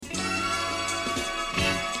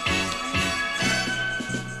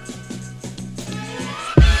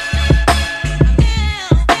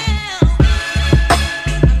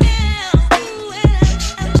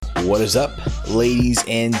What is up, ladies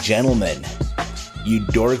and gentlemen, you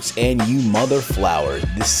dorks and you mother flowers?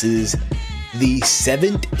 This is the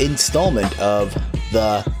 7th installment of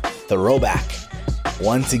the Throwback.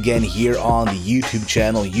 Once again here on the YouTube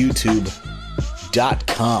channel,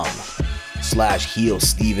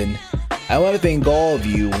 youtube.com/HeelSteven. I want to thank all of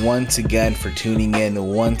you once again for tuning in,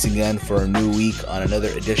 once again for a new week on another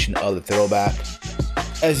edition of the Throwback.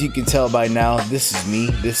 As you can tell by now, this is me,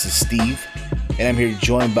 this is Steve, and I'm here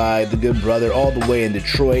joined by the good brother all the way in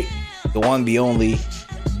Detroit, the one, the only,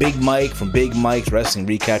 Big Mike from Big Mike's Wrestling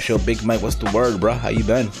Recap Show. Big Mike, what's the word, bro? How you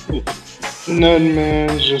been? Nothing,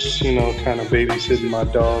 man. Just, kind of babysitting my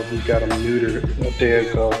dog. We got him neutered a day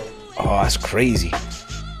ago. Oh, that's crazy.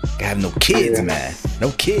 I have no kids, Yeah. man.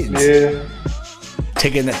 No kids. Yeah.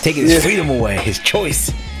 Taking his freedom away, his choice.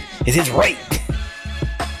 It's his right.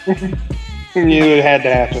 Yeah, it had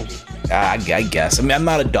to happen. I guess. I mean, I'm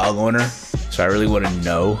not a dog owner, so I really wouldn't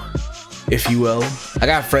know, if you will. I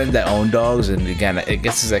got friends that own dogs, and again, I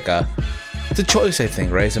guess it's it's a choice, I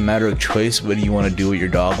think, right? It's a matter of choice. What do you want to do with your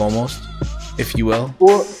dog, almost, if you will?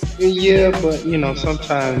 Well, yeah, but,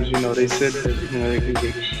 sometimes, they said that, they can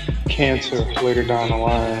get cancer later down the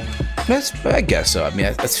line. I guess so. I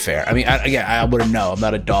mean, that's fair. I mean, I wouldn't know. I'm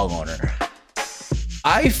not a dog owner.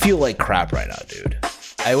 I feel like crap right now, dude.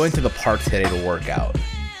 I went to the park today to work out.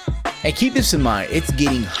 And keep this in mind, it's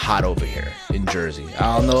getting hot over here in Jersey.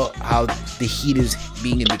 I don't know how the heat is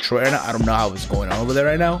being in Detroit right now. I don't know how it's going on over there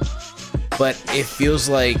right now. But it feels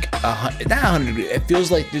like, not 100 degrees, it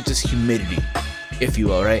feels like there's just humidity, if you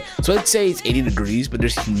will, right? So let's say it's 80 degrees, but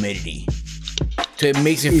there's humidity. So it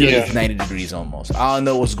makes it feel like it's 90 degrees almost. I don't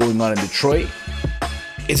know what's going on in Detroit.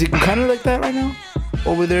 Is it kind of like that right now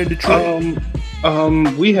over there in Detroit?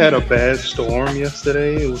 We had a bad storm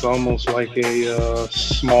yesterday. It was almost like a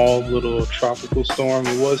small little tropical storm.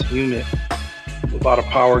 It was humid. A lot of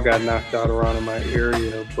power got knocked out around in my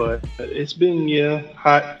area, but it's been,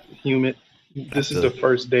 hot, humid. This is the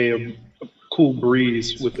first day of cool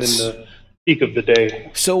breeze within the peak of the day.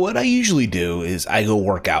 So what I usually do is I go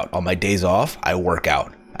work out. On my days off, I work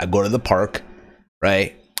out. I go to the park,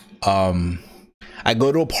 right? I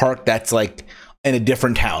go to a park that's like in a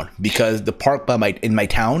different town, because the park in my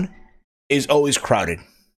town is always crowded.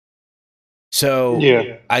 So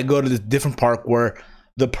I go to this different park where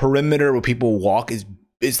the perimeter where people walk is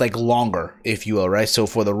like longer, if you will, right? So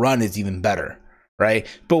for the run, it's even better, right?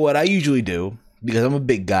 But what I usually do, because I'm a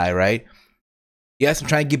big guy, right? Yes, I'm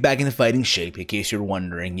trying to get back into fighting shape, in case you're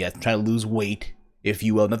wondering. Yes, I'm trying to lose weight, if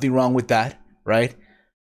you will. Nothing wrong with that, right?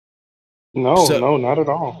 No, not at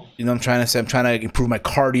all. You know what I'm trying to say? I'm trying to improve my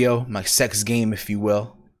cardio, my sex game, if you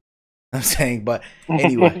will. I'm saying, but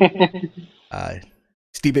anyway.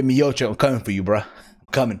 Steve Miocho, I'm coming for you, bro. I'm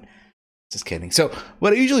coming. Just kidding. So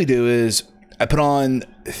what I usually do is I put on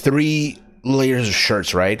 3 layers of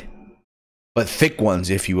shirts, right? But thick ones,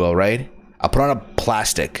 if you will, right? I put on a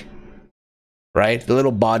plastic, right? The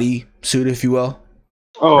little body suit, if you will.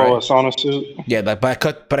 Oh, right? A sauna suit? Yeah, but I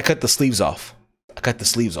cut the sleeves off. I cut the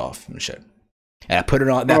sleeves off and shit. And I put it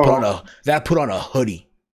on that put on a hoodie.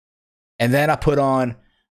 And then I put on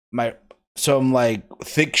some like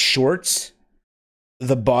thick shorts,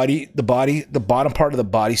 the bottom part of the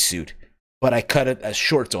bodysuit, but I cut it as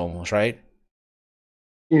shorts almost, right?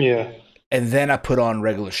 Yeah. And then I put on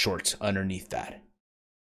regular shorts underneath that.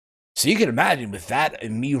 So you can imagine with that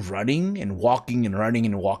and me running and walking and running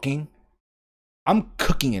and walking, I'm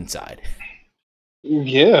cooking inside.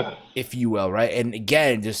 Yeah. If you will, right? And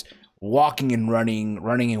again, just walking and running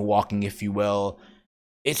and walking, if you will.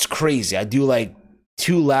 It's crazy. I do like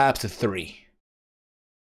 2 laps to 3.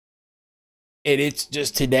 And it's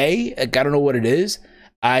just today, like, I don't know what it is.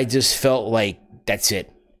 I just felt like that's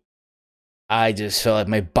it. I just felt like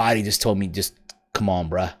my body just told me, just come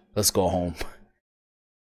on, bruh. Let's go home.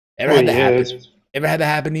 Ever had that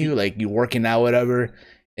happen to you? Like you're working out, whatever,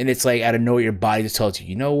 and it's like out of nowhere, your body just tells you,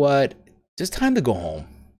 you know what? Just time to go home.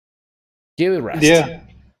 Give it a rest. Yeah,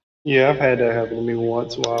 I've had that happen to me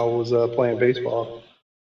once while I was playing baseball.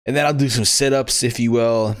 And then I'll do some sit-ups, if you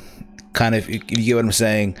will. Kind of, you get what I'm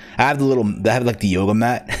saying. I have like the yoga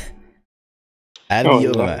mat.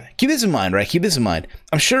 Mat. Keep this in mind, right? Keep this in mind.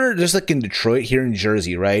 I'm sure just like in Detroit, here in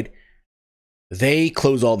Jersey, right? They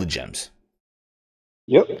close all the gyms.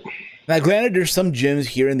 Yep. Now, granted, there's some gyms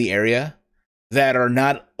here in the area that are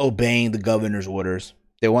not obeying the governor's orders.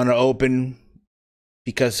 They want to open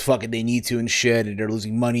because fuck it, they need to and shit, and they're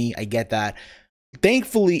losing money. I get that.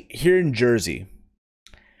 Thankfully, here in Jersey,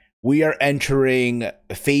 we are entering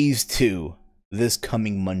phase 2 this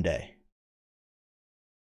coming Monday.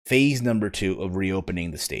 Phase number 2 of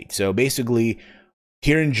reopening the state. So basically,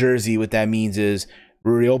 here in Jersey, what that means is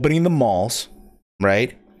We're reopening the malls,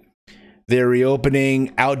 right? They're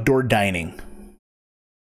reopening outdoor dining.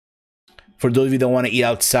 For those of you that want to eat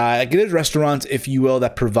outside, like there's restaurants, if you will,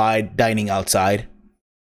 that provide dining outside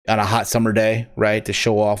on a hot summer day, right? To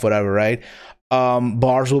show off whatever, right?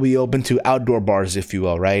 Bars will be open to outdoor bars, if you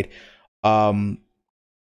will, right? The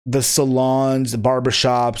salons, the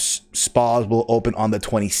barbershops, spas will open on the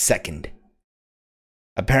 22nd.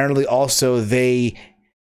 Apparently, also, they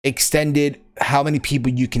extended how many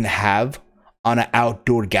people you can have on an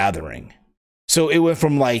outdoor gathering. So it went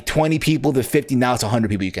from like 20 people to 50. Now it's 100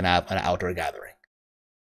 people you can have on an outdoor gathering.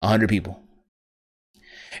 100 people.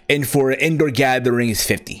 And for an indoor gathering is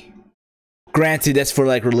 50. Granted, that's for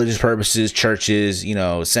like religious purposes, churches, you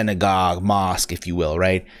know, synagogue, mosque, if you will,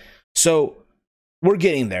 right? So we're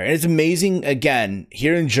getting there. And it's amazing, again,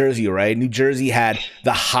 here in Jersey, right? New Jersey had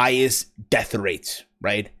the highest death rates,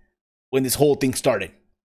 right? When this whole thing started,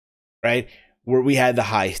 right? Where we had the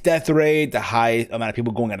highest death rate, the highest amount of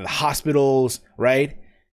people going out of the hospitals, right?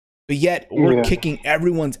 But yet we're kicking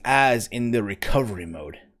everyone's ass in the recovery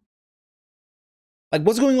mode. Like,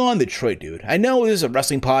 what's going on in Detroit, dude? I know this is a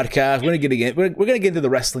wrestling podcast. We're gonna get into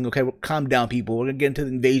the wrestling, okay? Calm down, people. We're gonna get into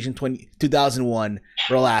the Invasion 2001.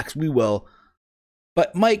 Relax, we will.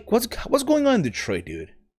 But Mike, what's going on in Detroit,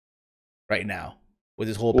 dude? Right now, with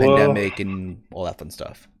this whole pandemic and all that fun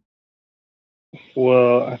stuff.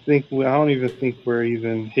 Well, I don't even think we're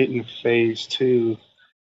even hitting phase 2.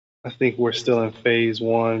 I think we're still in phase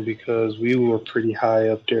 1 because we were pretty high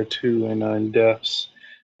up there too in deaths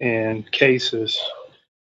and cases.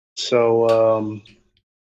 So,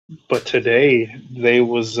 but today they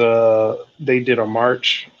did a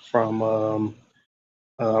march from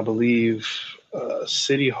I believe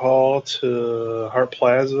City Hall to Hart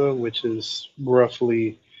Plaza, which is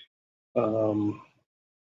roughly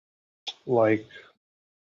like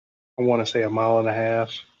I want to say 1.5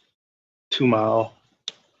 miles, 2 mile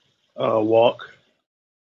walk.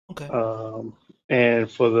 Okay.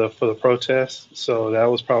 And for the protest, so that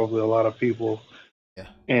was probably a lot of people. Yeah.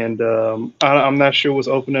 And I'm not sure what's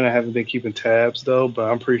opening. I haven't been keeping tabs though, but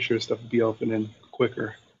I'm pretty sure stuff will be opening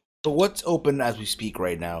quicker. But what's open as we speak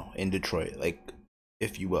right now in Detroit, like,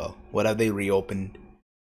 if you will? What have they reopened?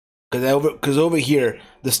 Because over here,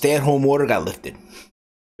 the stay-at-home order got lifted,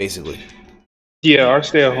 basically. Yeah, our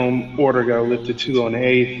stay-at-home order got lifted too on the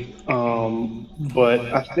 8th. But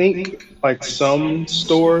I think like some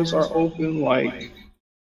stores are open, like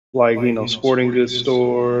you know, sporting goods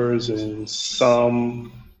stores, and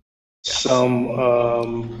some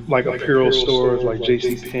like apparel stores, like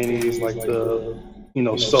J.C. Penney's, like the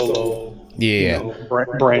solo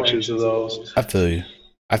branches of those. I feel you.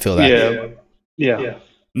 I feel that. Yeah.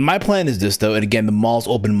 My plan is this, though, and again, the mall's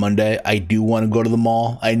open Monday. I do want to go to the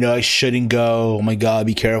mall. I know I shouldn't go. Oh my God,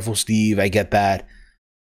 be careful, Steve. I get that.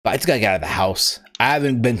 But I just gotta get out of the house. I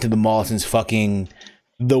haven't been to the mall since fucking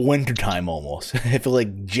the wintertime almost. I feel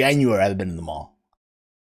like January I haven't been to the mall.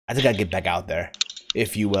 I just gotta get back out there,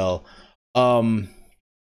 if you will. Other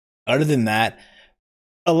than that,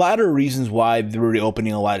 a lot of reasons why they're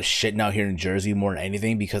reopening a lot of shit now here in Jersey more than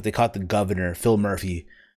anything, because they caught the governor, Phil Murphy,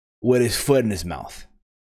 with his foot in his mouth.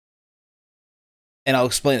 And I'll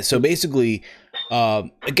explain it. So basically,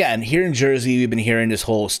 again, here in Jersey, we've been hearing this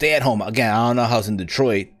whole stay at home. Again, I don't know how it's in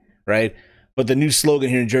Detroit, right? But the new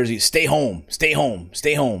slogan here in Jersey is stay home, stay home,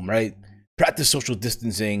 stay home, right? Practice social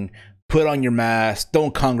distancing, put on your mask,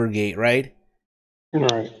 don't congregate, right?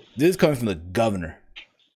 Right. This is coming from the governor.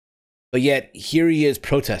 But yet, here he is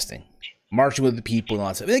protesting, marching with the people and all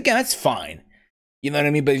that stuff. And again, that's fine. You know what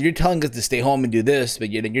I mean? But if you're telling us to stay home and do this,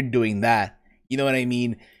 but then you're doing that, you know what I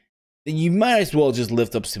mean? Then you might as well just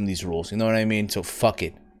lift up some of these rules. You know what I mean? So fuck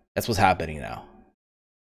it. That's what's happening now.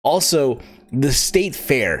 Also, the state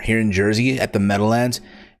fair here in Jersey at the Meadowlands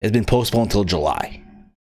has been postponed until July.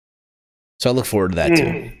 So I look forward to that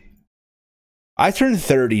too. I turned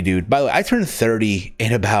 30, dude. By the way, I turned 30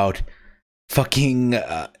 in about fucking...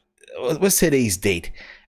 what's today's date?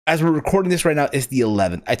 As we're recording this right now, it's the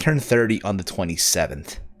 11th. I turned 30 on the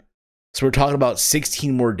 27th. So we're talking about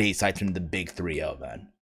 16 more dates. I turned the big 3-0, man.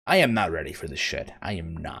 I am not ready for this shit. I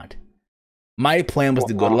am not. My plan was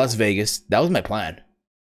to go to Las Vegas. That was my plan.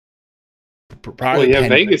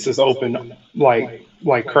 Vegas is open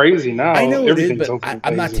like crazy now. I know it is, but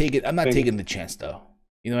I'm not taking the chance though.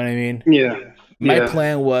 You know what I mean? Yeah. My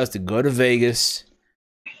plan was to go to Vegas.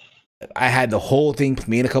 I had the whole thing.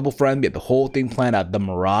 Me and a couple friends, we had the whole thing planned out. The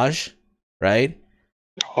Mirage, right?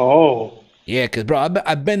 Oh. Yeah, because bro,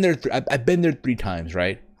 I've been there. I've been there 3 times,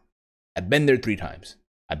 right? I've been there 3 times.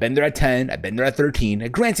 I've been there at 10. I've been there at 13.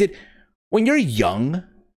 And granted, when you're young,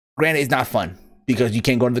 it's not fun. because you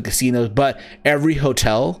can't go to the casinos, but every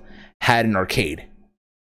hotel had an arcade.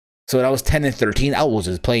 So when I was 10 and 13, I was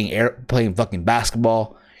just playing fucking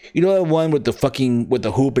basketball. You know that one with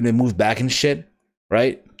the hoop and it moves back and shit,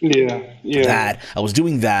 right? Yeah. That I was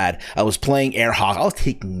doing that. I was playing air hockey. I was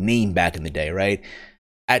taking name back in the day, right?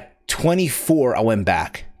 At 24, I went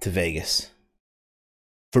back to Vegas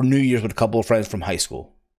for New Year's with a couple of friends from high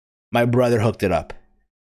school. My brother hooked it up.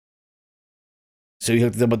 So he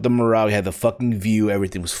hooked it up with the Mirage. We had the fucking view.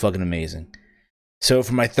 Everything was fucking amazing. So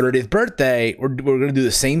for my 30th birthday, we're going to do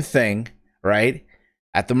the same thing, right?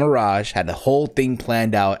 At the Mirage. Had the whole thing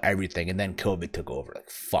planned out, everything. And then COVID took over.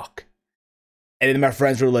 Like, fuck. And then my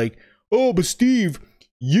friends were like, oh, but Steve,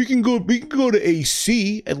 we can go to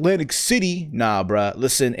AC, Atlantic City. Nah, bruh.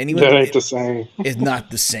 Listen, anyone. That ain't the same. It's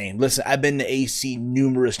not the same. Listen, I've been to AC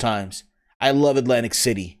numerous times. I love Atlantic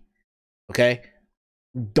City. Okay?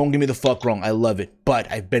 Don't get me the fuck wrong. I love it.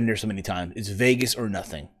 But I've been there so many times. It's Vegas or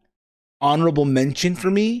nothing. Honorable mention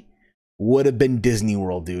for me would have been Disney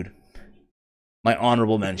World, dude. My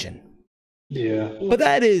honorable mention. Yeah. But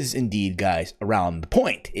that is indeed, guys, around the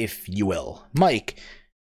point, if you will. Mike,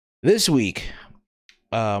 this week,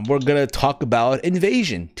 we're going to talk about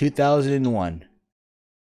Invasion 2001.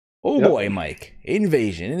 Oh, yep. Boy, Mike.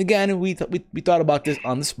 Invasion. And again, we thought about this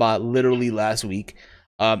on the spot literally last week.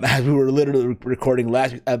 As we were literally recording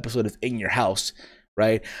last week's episode of In Your House,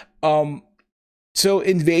 right? So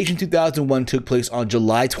Invasion 2001 took place on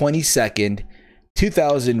July 22nd,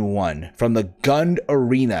 2001 from the Gund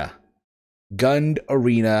Arena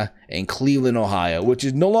in Cleveland, Ohio, which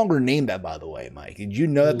is no longer named that, by the way, Mike. Did you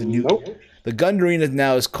know that the Gund Arena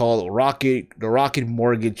now is called the Rocket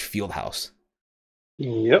Mortgage Fieldhouse?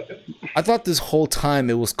 Yep. I thought this whole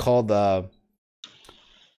time it was called the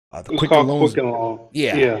Quicken Loans.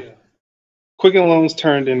 Yeah. Quicken Loans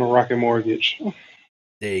turned into Rocket Mortgage.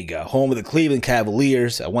 There you go. Home of the Cleveland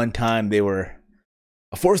Cavaliers. At one time, they were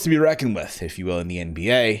a force to be reckoned with, if you will, in the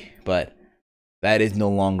NBA. But that is no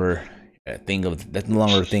longer a thing of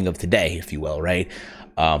today, if you will, right?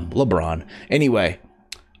 LeBron. Anyway,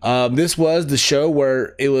 this was the show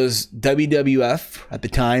where it was WWF at the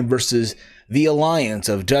time versus the alliance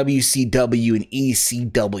of WCW and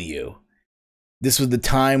ECW. This was the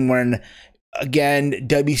time when, again,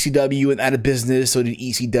 WCW went out of business, so did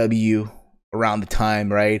ECW around the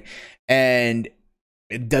time, right? And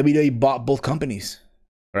WWE bought both companies,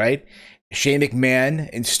 right? Shane McMahon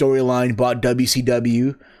in storyline bought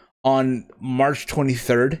WCW on March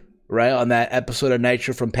 23rd, right? On that episode of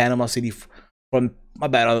Nitro from Panama City, on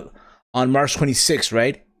March 26th,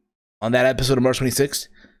 right? On that episode of March 26th,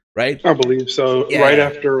 right? I believe so. Yeah. Right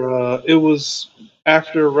after, it was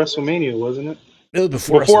after WrestleMania, wasn't it? It was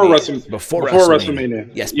before WrestleMania. Before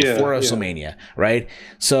WrestleMania. Yes, before WrestleMania, right?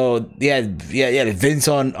 So, yeah, Vince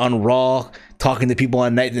on Raw talking to people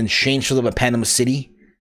on night, and then Shane shows up at Panama City.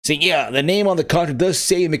 Saying, yeah, the name on the contract does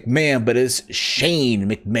say McMahon, but it's Shane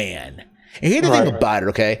McMahon. And here's the thing about it,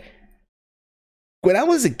 okay? When I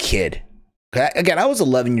was a kid, again, I was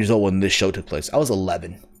 11 years old when this show took place. I was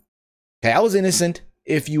 11. Okay, I was innocent,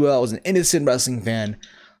 if you will. I was an innocent wrestling fan.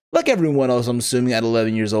 Like everyone else, I'm assuming, at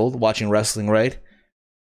 11 years old, watching wrestling, right?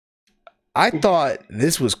 I thought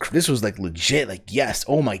this was like legit. Like, yes,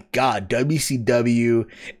 oh my God, WCW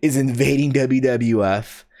is invading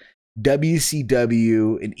WWF.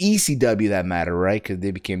 WCW and ECW, that matter, right? Because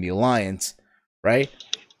they became the alliance, right?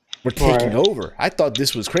 We're taking over. I thought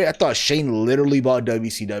this was crazy. I thought Shane literally bought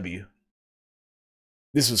WCW.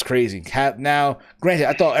 This was crazy. Now, granted,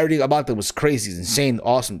 I thought everything about them was crazy, insane,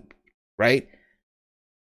 awesome, right?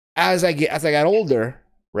 As I got older,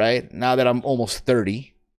 right? Now that I'm almost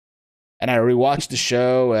 30, and I rewatched the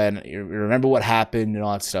show and you remember what happened and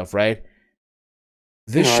all that stuff, right?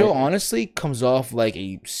 This show honestly comes off like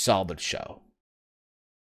a solid show.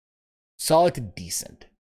 Solid to decent.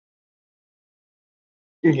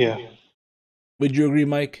 Yeah. Would you agree,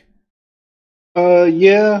 Mike?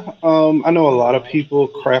 Yeah. I know a lot of people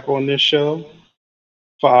crap on this show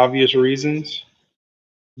for obvious reasons.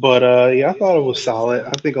 But yeah, I thought it was solid.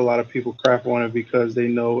 I think a lot of people crap on it because they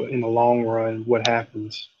know in the long run what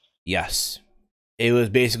happens. Yes. It was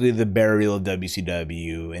basically the burial of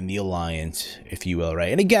WCW and the alliance, if you will,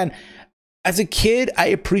 right? And again, as a kid, I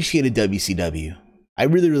appreciated WCW. I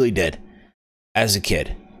really, really did. As a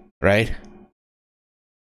kid, right?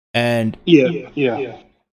 And yeah.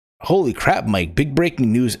 Holy crap, Mike! Big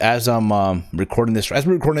breaking news as I'm recording this. As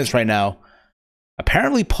we're recording this right now,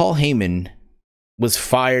 apparently Paul Heyman was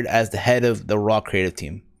fired as the head of the Raw creative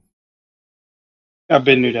team. I've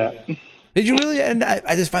been knew that. Did you really? And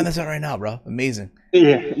I just find this out right now, bro. Amazing.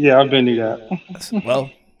 Yeah, I've been knew that. Well,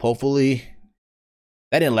 hopefully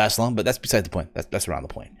That didn't last long, but that's beside the point. That's around the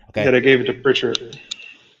point. Okay. Yeah, they gave it to Pritchard.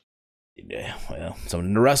 Yeah, well,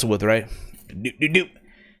 something to wrestle with, right? Doop.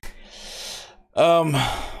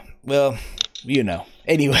 Well, you know.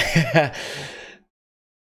 Anyway,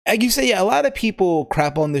 like you say, yeah, a lot of people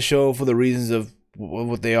crap on the show for the reasons of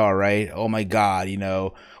what they are, right? Oh my God, you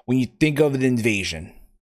know, when you think of an invasion,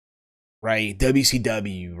 right?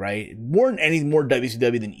 WCW, right? More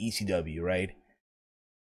WCW than ECW, right?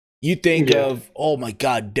 You think of, oh my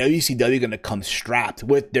God, WCW gonna come strapped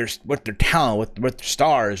with their talent, with their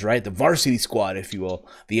stars, right? The varsity squad, if you will,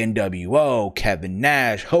 the NWO, Kevin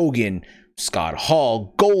Nash, Hogan, Scott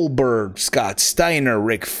Hall, Goldberg, Scott Steiner,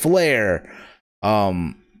 Ric Flair.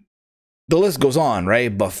 The list goes on,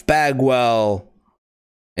 right? Buff Bagwell,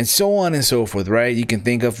 and so on and so forth, right? You can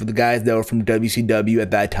think of the guys that were from WCW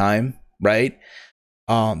at that time, right?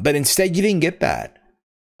 But instead, you didn't get that.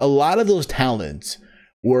 A lot of those talents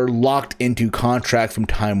were locked into contract from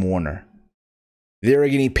Time Warner. They were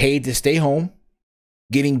getting paid to stay home,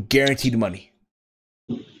 getting guaranteed money.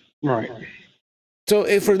 Right.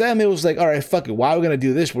 So for them, it was like, all right, fuck it. Why are we going to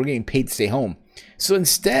do this? We're getting paid to stay home. So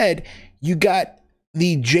instead, you got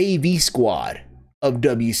the JV squad of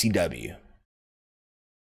WCW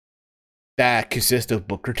that consists of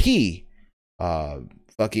Booker T, Chuck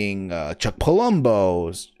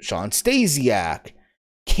Palumbo, Sean Stasiak,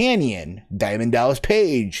 Canyon, Diamond Dallas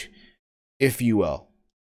Page, if you will.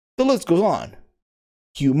 The list goes on.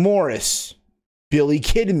 Hugh Morris, Billy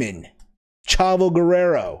Kidman, Chavo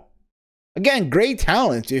Guerrero. Again, great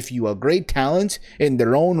talent, if you will. Great talent in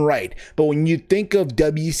their own right. But when you think of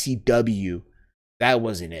WCW, that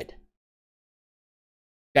wasn't it.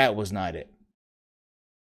 That was not it.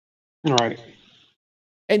 Right.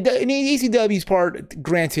 And in ECW's part,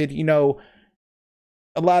 granted, you know,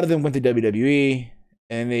 a lot of them went to WWE.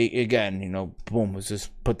 And they, again, you know, boom, let's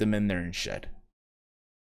just put them in there and shit.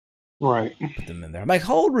 Right. Put them in there. Mike,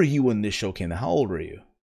 how old were you when this show came out? How old were you?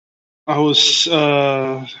 I was,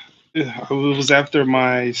 it was after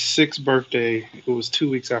my 6th birthday. It was 2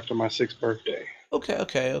 weeks after my 6th birthday.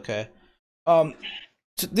 Okay. So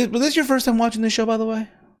was this your first time watching this show, by the way?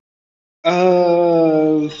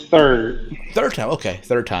 Third. Third time, okay.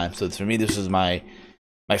 Third time. So for me, this was my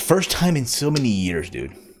first time in so many years,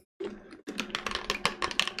 dude.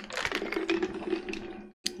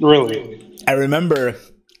 Really? I remember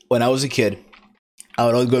when I was a kid, I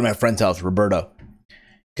would always go to my friend's house, Roberto,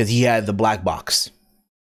 because he had the black box,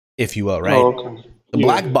 if you will, right? Oh, okay. The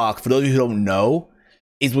black box, for those of you who don't know,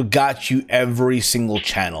 is what got you every single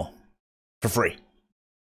channel for free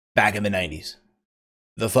back in the 90s.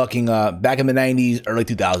 The fucking, back in the 90s, early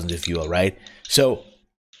 2000s, if you will, right? So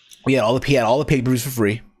he had all the pay-per-views for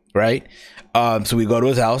free, right? So we go to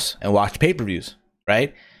his house and watch the pay-per-views,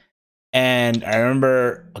 right? And I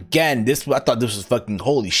remember, again, I thought this was fucking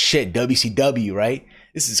holy shit, WCW, right?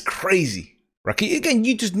 This is crazy. Right? Again,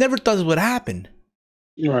 you just never thought this would happen.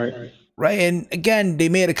 Right. Right? And again, they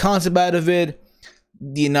made a concept out of it.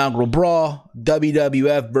 The inaugural brawl,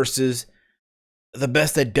 WWF versus the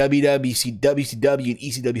best that WCW and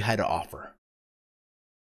ECW had to offer.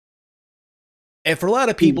 And for a lot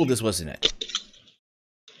of people, this wasn't it.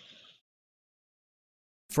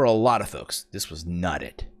 For a lot of folks, this was not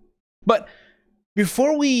it. But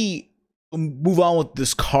before we move on with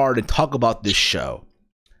this card and talk about this show,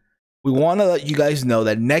 we want to let you guys know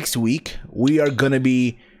that next week we are going to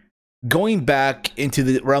be going back into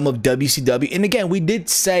the realm of WCW. And again, we did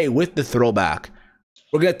say with the throwback,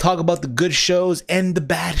 we're going to talk about the good shows and the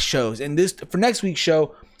bad shows. And this for next week's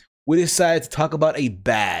show, we decided to talk about a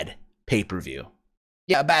bad pay-per-view.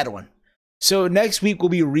 Yeah, a bad one. So next week we'll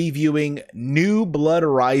be reviewing New Blood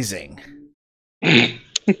Rising.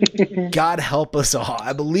 God help us all.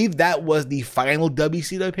 I believe that was the final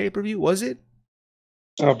WCW pay-per-view, was it?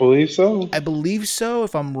 I believe so. I believe so.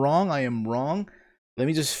 If I'm wrong, I am wrong. Let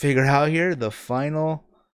me just figure out here the final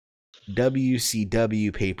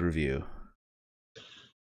WCW pay-per-view.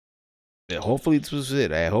 Yeah, hopefully this was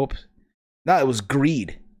it. I hope. No, it was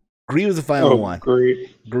Greed. Greed was the final one.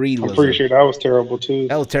 Greed Was I'm pretty sure that was terrible too.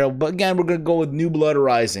 That was terrible. But again, we're going to go with New Blood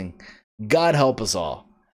Rising. God help us all.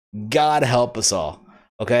 God help us all.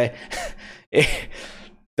 Okay?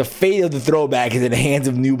 The fate of the throwback is in the hands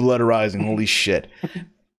of New Blood Rising. Holy shit.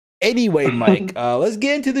 Anyway, Mike, let's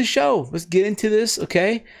get into the show. Let's get into this,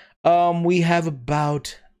 okay? We have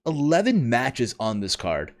about 11 matches on this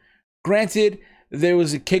card. Granted, there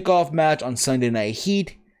was a kickoff match on Sunday Night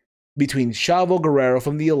Heat between Chavo Guerrero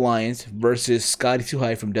from the Alliance versus Scotty 2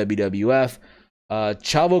 Hotty from WWF.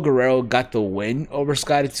 Chavo Guerrero got the win over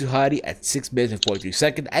Scotty 2 Hotty at 6 minutes and 43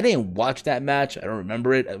 seconds. I didn't watch that match. I don't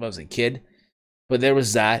remember it. I was a kid. But there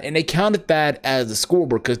was that, and they counted that as the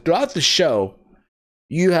scoreboard because throughout the show,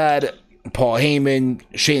 you had Paul Heyman,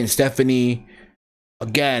 Shane and Stephanie,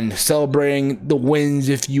 again, celebrating the wins,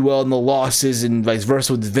 if you will, and the losses, and vice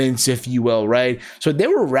versa with Vince, if you will, right? So they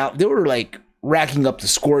were like racking up the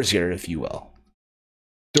scores here, if you will,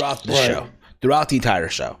 throughout the show, throughout the entire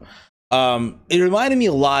show. It reminded me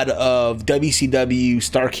a lot of WCW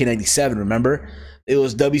Starrcade '97. Remember, it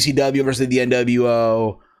was WCW versus the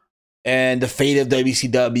NWO, and the fate of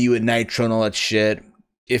WCW and Nitro and all that shit,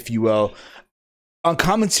 if you will. On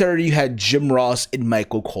commentary, you had Jim Ross and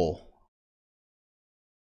Michael Cole.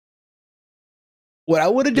 What I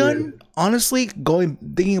would have done, honestly,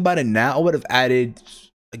 thinking about it now, I would have added,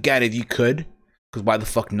 again, if you could, because why the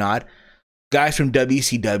fuck not, guys from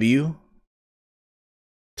WCW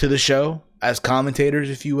to the show as commentators,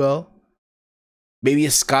 if you will. Maybe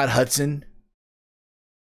a Scott Hudson.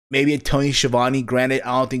 Maybe a Tony Schiavone. Granted,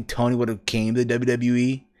 I don't think Tony would have came to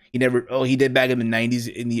WWE. He did back in the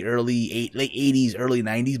 90s, in the late 80s, early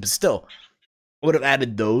 90s, but still, I would have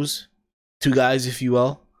added those two guys, if you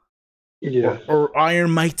will. Yeah. Or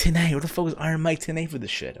Iron Mike Tenay. What the fuck was Iron Mike Tenay for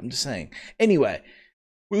this shit? I'm just saying. Anyway,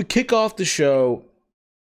 we would kick off the show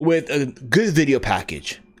with a good video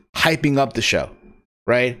package, hyping up the show,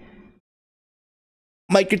 right?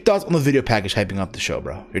 Mike, your thoughts on the video package hyping up the show,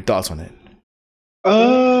 bro? Your thoughts on it?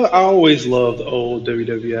 I always loved the old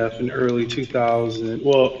WWF and early 2000,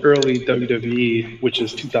 early WWE, which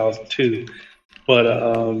is 2002. But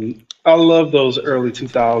I love those early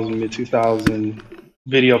 2000, mid 2000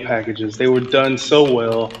 video packages. They were done so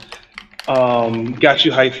well. Got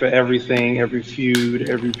you hyped for everything, every feud,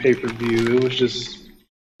 every pay-per-view. It's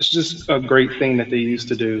just a great thing that they used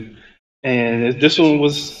to do. And this one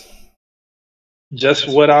was just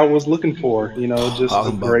what I was looking for, just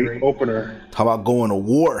a great opener. How about going to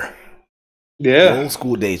war? Yeah. The old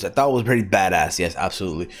school days. I thought it was pretty badass. Yes,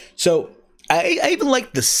 absolutely. So I even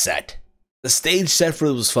liked the set. The stage set for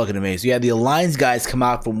it was fucking amazing. You had the Alliance guys come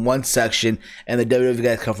out from one section and the WWE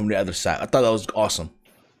guys come from the other side. I thought that was awesome.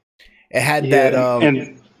 It had that.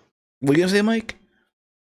 And what are you gonna say, Mike?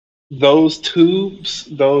 Those tubes,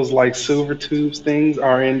 those like silver tubes things,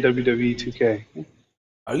 are in WWE 2K.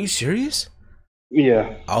 Are you serious?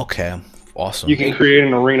 Yeah. Okay. Awesome. You can create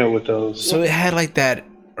an arena with those. So it had like that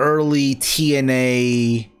early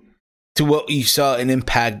TNA to what you saw in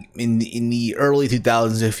Impact in the early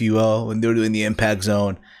 2000s, if you will, when they were doing the Impact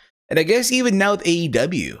Zone. And I guess even now with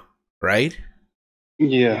AEW, right?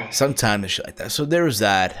 Yeah. Sometime and shit like that. So there was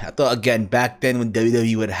that. I thought, again, back then when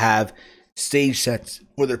WWE would have stage sets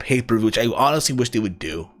for their pay-per-view, which I honestly wish they would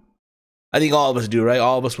do. I think all of us do, right?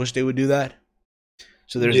 All of us wish they would do that.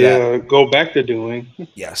 So there's that. Yeah, go back to doing.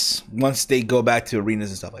 Yes. Once they go back to arenas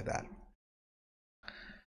and stuff like that.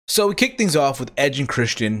 So we kick things off with Edge and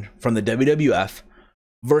Christian from the WWF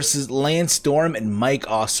versus Lance Storm and Mike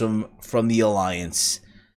Awesome from the Alliance.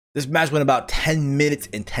 This match went about 10 minutes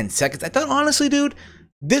and 10 seconds. I thought, honestly, dude,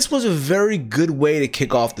 this was a very good way to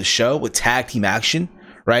kick off the show with tag team action,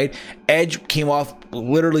 right? Edge came off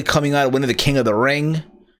literally coming out of winning the King of the Ring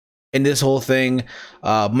in this whole thing.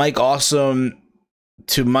 Mike Awesome,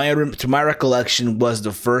 to my recollection, was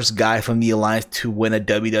the first guy from the Alliance to win a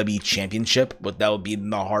WWE championship, but that would be the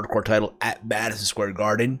hardcore title at Madison Square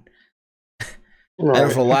Garden. Right.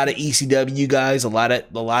 And for a lot of ECW guys, a lot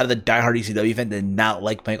of the diehard ECW fans did not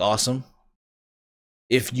like Mike Awesome,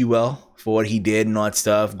 if you will, for what he did and all that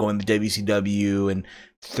stuff, going to WCW and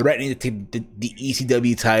threatening to take the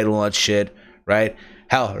ECW title and all that shit, right?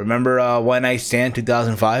 Hell, remember One Night Stand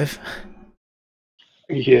 2005?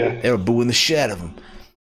 Yeah. They were booing the shit out of him.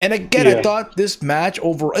 And again, I thought this match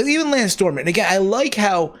over, even Lance Storm, and again, I like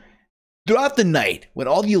how throughout the night, when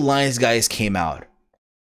all the Alliance guys came out,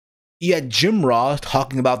 you had Jim Ross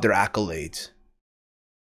talking about their accolades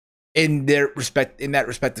in that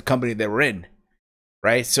respective company they were in,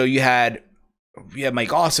 right? So you had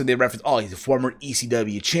Mike Awesome. They referenced, he's a former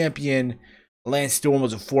ECW champion. Lance Storm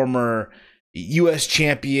was a former U.S.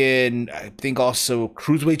 champion. I think also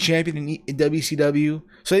cruiserweight champion in WCW.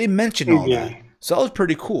 So they mentioned all that. So that was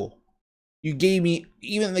pretty cool. You gave me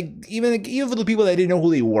even for the people that didn't know who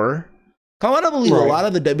they were. I want to believe a lot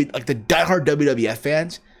of the diehard WWF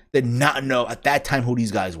fans did not know at that time who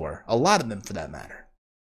these guys were. A lot of them, for that matter.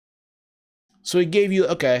 So he gave you,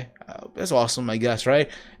 that's awesome, I guess, right?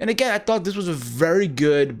 And again, I thought this was a very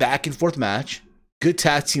good back and forth match. Good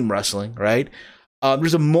tag team wrestling, right?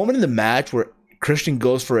 There's a moment in the match where Christian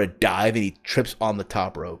goes for a dive and he trips on the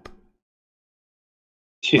top rope.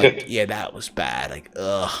 Yeah, that was bad.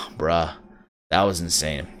 Bruh. That was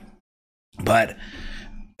insane. But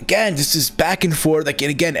again, this is back and forth. And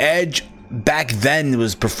again, Edge back then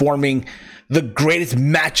was performing the greatest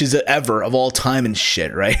matches ever of all time and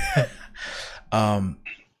shit, right?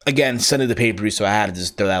 Again, Sunday the pay-per-view, so I had to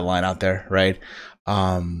just throw that line out there, right?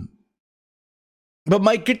 But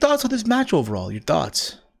Mike, your thoughts on this match overall? Your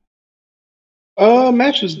thoughts?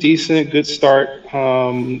 Match was decent, good start.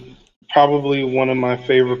 Probably one of my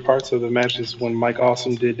favorite parts of the match is when Mike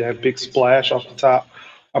Awesome did that big splash off the top,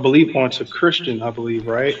 I believe onto Christian, I believe,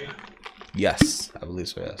 right? Yes, I believe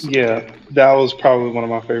so, yes. Yeah, that was probably one of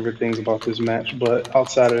my favorite things about this match. But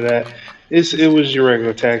outside of that, it was your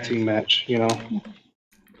regular tag team match, you know.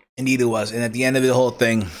 Indeed it was. And at the end of the whole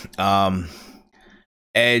thing,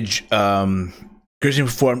 Edge, Christian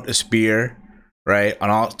performed a spear, right,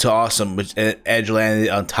 to Awesome, which Edge landed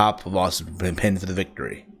on top of Awesome and pinned for the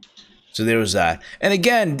victory. So there was that. And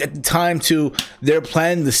again, at the time, too, they're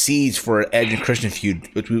planting the seeds for an Edge and Christian feud,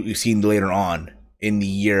 which we've seen later on in the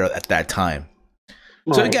year at that time.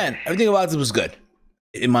 Right. So again, everything about this was good,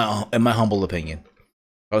 in my humble opinion.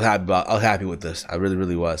 I was happy with this. I really,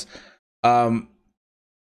 really was. From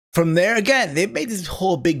there, again, they made this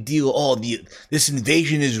whole big deal. Oh, this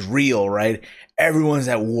invasion is real, right? Everyone's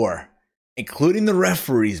at war, including the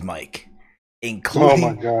referees, Mike.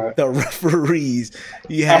 Including the referees.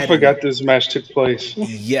 I forgot this match took place.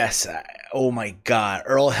 Yes. Oh, my God.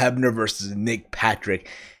 Earl Hebner versus Nick Patrick.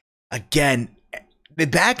 Again,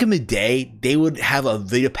 back in the day, they would have a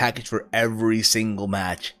video package for every single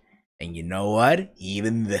match. And you know what?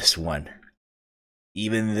 Even this one.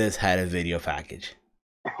 Even this had a video package.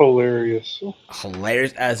 Hilarious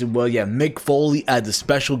as it was. Yeah, Mick Foley as the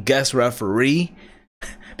special guest referee.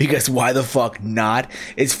 Because why the fuck not?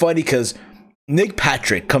 It's funny because Nick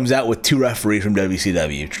Patrick comes out with two referees from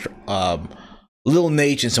WCW. Lil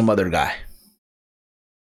Nate and some other guy.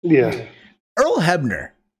 Yeah. Earl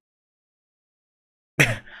Hebner,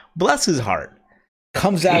 bless his heart,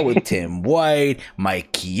 comes out with Tim White,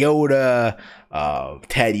 Mike Chioda,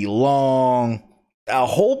 Teddy Long, a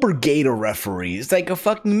whole brigade of referees. It's like a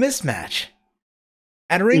fucking mismatch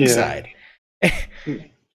at ringside. Yeah.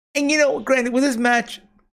 And you know, granted, with this match,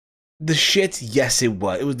 the shits, yes, it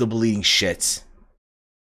was. It was the bleeding shits.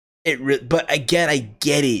 But again, I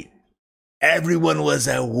get it. Everyone was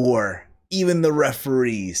at war, even the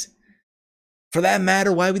referees. For that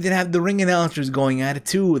matter, why we didn't have the ring announcers going at it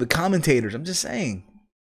too, the commentators? I'm just saying.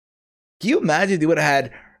 Can you imagine if they would have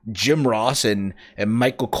had Jim Ross and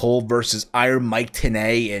Michael Cole versus Iron Mike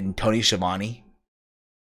Tenay and Tony Schiavone?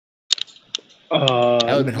 That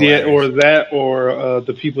would have been hilarious. Or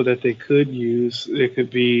the people that they could use. It could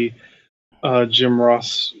be Jim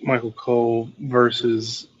Ross, Michael Cole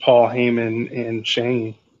versus Paul Heyman and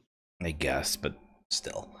Shane. I guess, but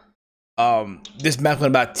still. This match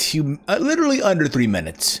went about literally under 3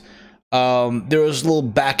 minutes. There was a little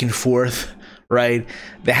back and forth, right?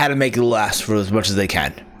 They had to make it last for as much as they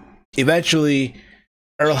can. Eventually,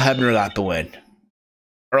 Earl Hebner got the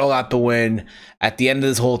win. At the end of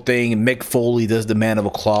this whole thing, Mick Foley does the Man of a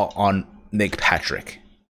Claw on Nick Patrick.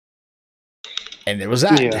 And there was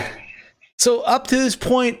that. Yeah. So up to this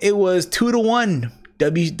point, it was 2-1.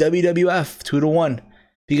 WWF 2-1.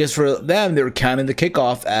 Because for them, they were counting the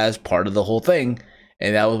kickoff as part of the whole thing.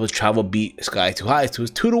 And that was Travel beat Sky Too High. So it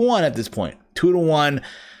was 2-1 at this point. 2-1.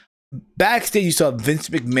 Backstage, you saw Vince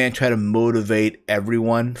McMahon try to motivate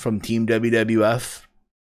everyone from Team WWF.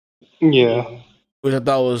 Yeah. Which I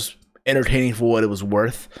thought was entertaining for what it was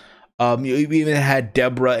worth. You even had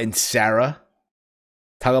Deborah and Sarah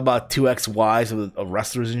talk about two ex-wives of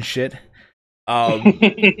wrestlers and shit.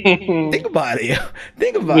 Think about it.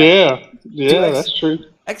 Yeah, that's true.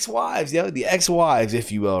 Ex-wives, the ex-wives,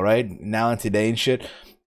 if you will, right? Now and today and shit.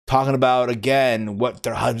 Talking about, again, what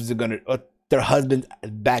their husbands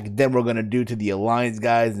back then were gonna do to the Alliance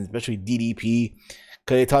guys, and especially DDP.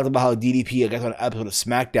 Because they talked about how DDP, I guess on an episode of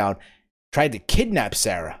SmackDown, tried to kidnap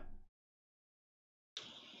Sarah.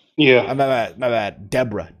 Yeah. My bad.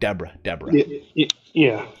 Deborah.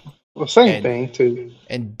 Yeah. Well, same thing, too.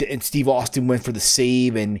 And Steve Austin went for the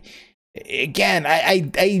save, and again,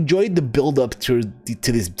 I enjoyed the build-up to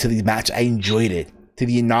this match. I enjoyed it. To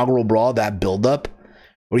the inaugural Brawl, that build-up,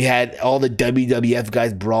 where you had all the WWF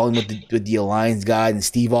guys brawling with the Alliance guys, and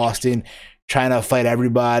Steve Austin trying to fight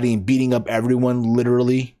everybody and beating up everyone,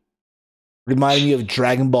 literally. Reminded me of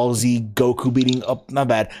Dragon Ball Z, Goku beating up, not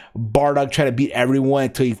bad, Bardock trying to beat everyone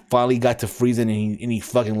until he finally got to Frieza and he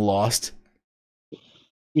fucking lost.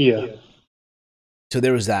 Yeah. So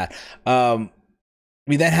there was that.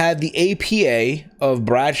 We then had the APA of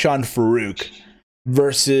Bradshaw and Farouk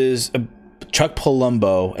versus Chuck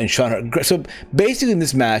Palumbo and Sean. So basically in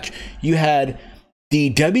this match, you had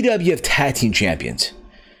the WWF Tag Team Champions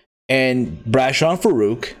and Bradshaw and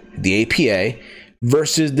Farouk, the APA,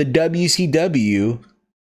 versus the WCW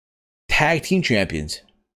Tag Team Champions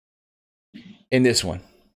in this one.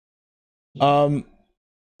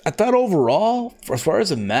 I thought overall, as far as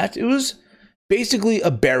the match, it was basically a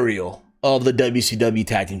burial of the WCW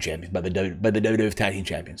Tag Team Champions by the WWF Tag Team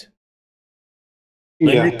Champions.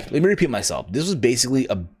 Let me repeat myself. This was basically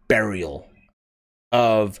a burial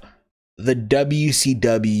of the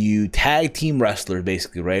WCW Tag Team Wrestler,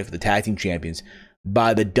 basically, right? For the Tag Team Champions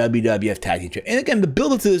by the WWF Tag Team Champions. And again, the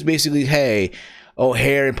build up to this basically, hey,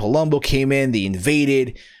 O'Haire and Palumbo came in, they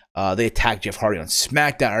invaded. They attacked Jeff Hardy on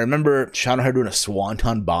SmackDown. I remember Sean O'Haire doing a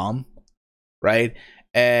Swanton Bomb, right?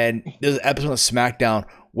 And there's an episode of SmackDown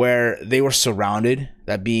where they were surrounded,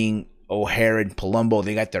 that being O'Haire and Palumbo,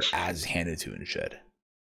 they got their asses handed to and shit.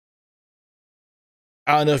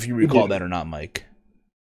 I don't know if you recall that or not, Mike.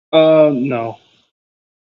 No.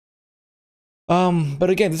 But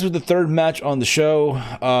again, this was the third match on the show.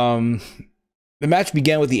 The match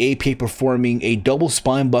began with the APA performing a double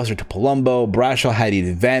spine buster to Palumbo. Bradshaw had the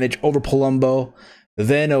advantage over Palumbo.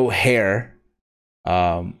 Then O'Haire,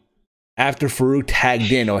 after Farouk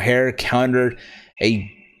tagged in, O'Haire countered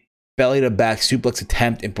a belly-to-back suplex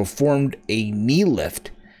attempt and performed a knee lift.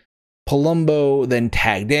 Palumbo then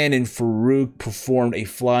tagged in, and Farouk performed a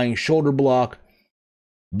flying shoulder block.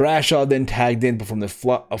 Bradshaw then tagged in, performed a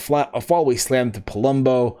fallaway slam to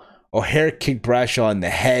Palumbo. O'Haire kicked Bradshaw in the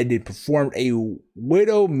head and performed a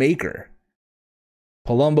Widowmaker.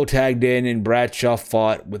 Palumbo tagged in and Bradshaw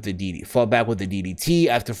fought back with the DDT.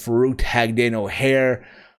 After Farouk tagged in, O'Haire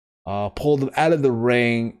pulled him out of the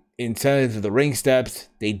ring and sent him to the ring steps.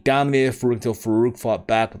 They dominated Farouk until Farouk fought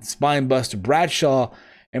back with the spine buster. Bradshaw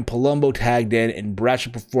and Palumbo tagged in and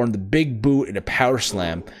Bradshaw performed the big boot and a power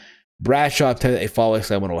slam. Bradshaw attempted a fallaway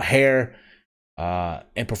slam on O'Haire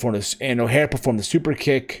and O'Haire performed the super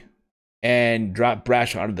kick and dropped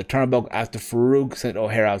Bradshaw under the turnbuckle. After Farouk sent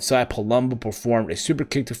O'Haire outside, Palumbo performed a super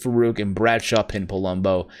kick to Farouk, and Bradshaw pinned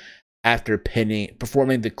Palumbo after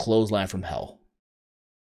performing the clothesline from hell.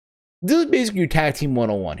 This is basically your tag team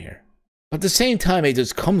 101 here. But at the same time, it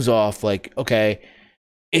just comes off like, okay,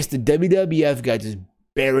 it's the WWF guy just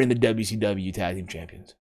burying the WCW tag team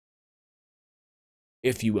champions,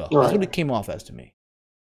 if you will. Right. That's what it came off as to me.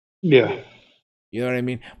 Yeah. You know what I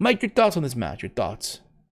mean? Mike, your thoughts on this match? Your thoughts?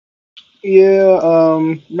 Yeah,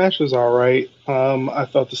 match was all right. I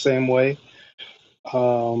felt the same way.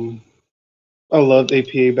 I loved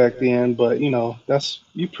APA back then, but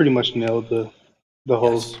you pretty much nailed the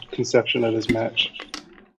whole conception of this match.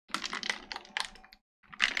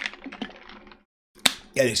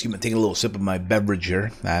 Yeah, excuse me, taking a little sip of my beverage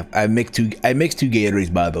here. I mixed two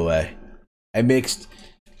Gatorades, by the way. I mixed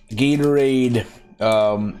Gatorade,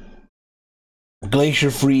 Glacier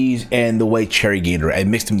Freeze, and the white cherry Gatorade. I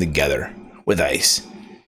mixed them together with ice.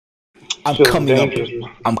 I'm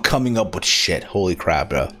coming up with shit. Holy crap,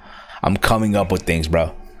 bro. I'm coming up with things,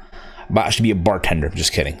 bro. But I should be a bartender. I'm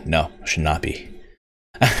just kidding. No, I should not be.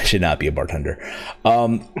 I should not be a bartender.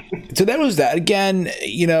 So that was that. Again,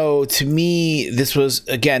 to me, this was,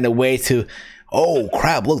 again, a way to, oh,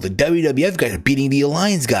 crap, look, the WWF guys are beating the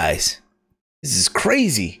Alliance guys. This is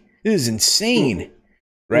crazy. This is insane.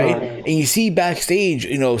 Right? And you see backstage,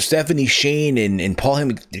 Stephanie Shane and Paul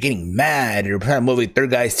Heyman, they're getting mad. They're trying to motivate their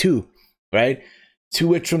guys too. Right? To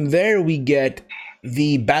which from there, we get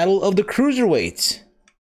the Battle of the Cruiserweights.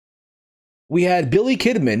 We had Billy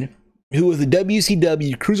Kidman, who was the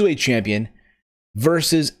WCW Cruiserweight Champion,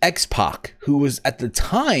 versus X-Pac, who was at the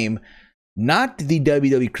time not the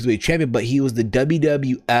WWE Cruiserweight Champion, but he was the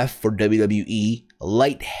WWF or WWE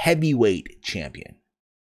Light Heavyweight Champion.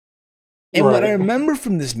 And what I remember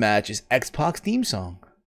from this match is X-Pac's theme song.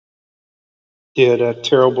 Yeah, that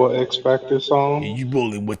terrible X Factor song. You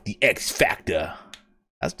rolling with the X Factor.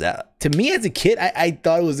 That's that. To me, as a kid, I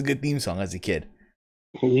thought it was a good theme song as a kid.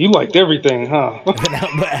 You liked everything, huh?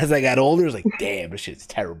 But as I got older, it was like, damn, this shit's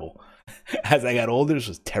terrible. As I got older, this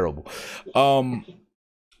was terrible.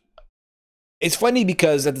 It's funny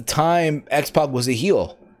because at the time, X-Pac was a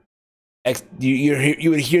heel.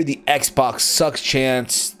 You would hear the X-Pac sucks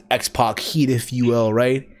chants, X-Pac heat, if you will,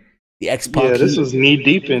 right? The X-Pac heat. This was knee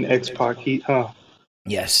deep in X-Pac heat, huh?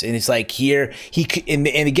 Yes, and it's like here, and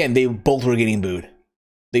again, they both were getting booed.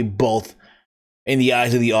 They both, in the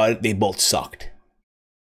eyes of the audience, they both sucked.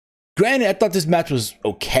 Granted, I thought this match was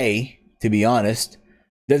okay, to be honest.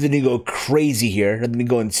 Nothing to go crazy here. Nothing to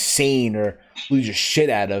go insane or lose your shit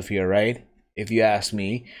out of here, right? If you ask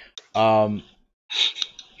me. The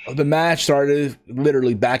match started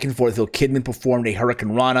literally back and forth until Kidman performed a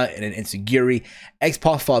Hurricane Rana and an Enziguri.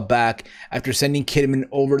 X-Pac fought back after sending Kidman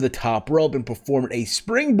over the top rope and performed a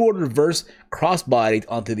springboard reverse crossbody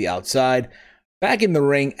onto the outside. Back in the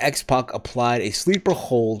ring, X-Pac applied a sleeper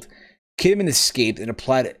hold. Kidman escaped and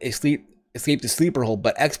escaped the sleeper hold,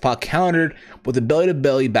 but X-Pac countered with a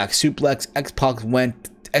belly-to-belly back suplex. X-Pac went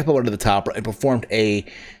to the top and performed a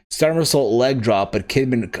somersault leg drop, but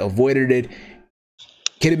Kidman avoided it.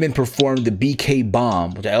 Kidman performed the BK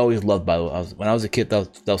bomb, which I always loved, by the way. When I was a kid, that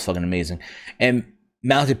was fucking amazing. And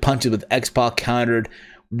mounted punches with X-Pac countered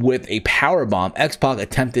with a power bomb. X-Pac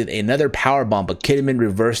attempted another power bomb, but Kidman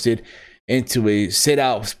reversed it into a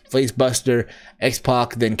sit-out face buster.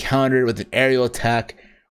 X-Pac then countered with an aerial attack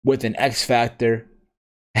with an X-Factor.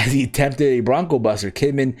 As he attempted a Bronco Buster,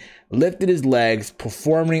 Kidman lifted his legs,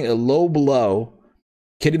 performing a low blow.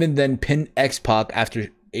 Kidman then pinned X-Pac after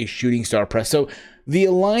a shooting star press. So the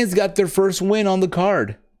Alliance got their first win on the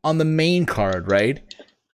card, on the main card, right?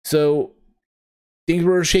 So things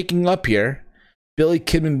were shaking up here. Billy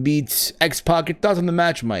Kidman beats X-Pac. Your thoughts on the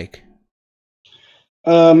match, Mike?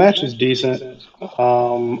 Match is decent.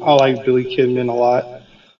 I like Billy Kidman a lot.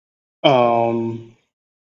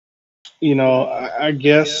 I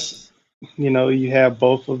guess, you have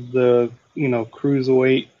both of the,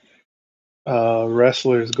 cruiserweight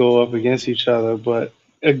wrestlers go up against each other. But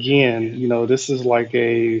again, this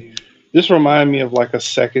reminds me of like a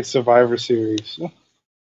second Survivor Series.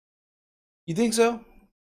 You think so?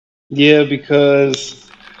 Yeah, because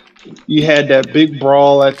you had that big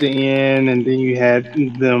brawl at the end, and then you had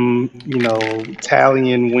them,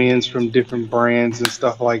 tallying wins from different brands and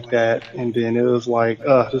stuff like that. And then it was like,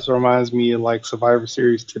 this reminds me of like Survivor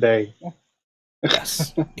Series today.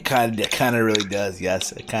 Yes, it kind of really does.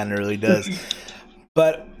 Yes, it kind of really does.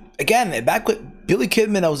 But again, back with Billy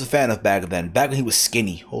Kidman, I was a fan of back then. Back when he was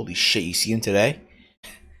skinny. Holy shit, you see him today?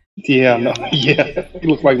 Yeah, no, yeah, he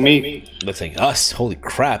looked like me. Looks like us. Holy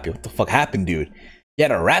crap! What the fuck happened, dude? He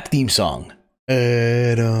had a rap theme song.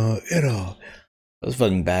 That was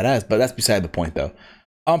fucking badass. But that's beside the point, though.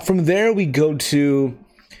 From there we go to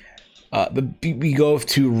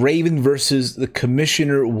Raven versus the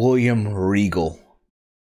Commissioner William Regal.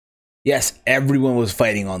 Yes, everyone was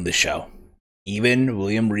fighting on the show, even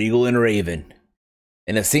William Regal and Raven.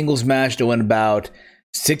 In a singles match that went about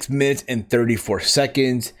 6 minutes and 34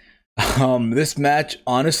 seconds. This match,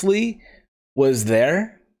 honestly, was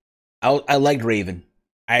there. I liked Raven.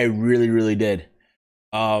 I really, really did.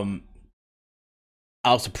 I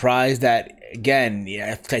was surprised that, again,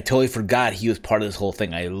 I totally forgot he was part of this whole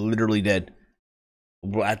thing. I literally did.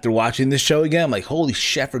 After watching this show again, I'm like, holy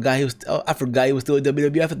shit, I forgot he was still at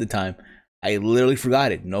WWF at the time. I literally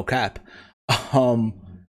forgot it. No cap.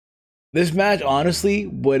 This match, honestly,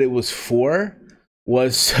 what it was for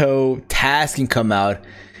was so Taz can come out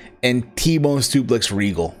and T-Bone suplex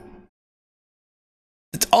Regal.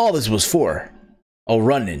 That's all this was for. A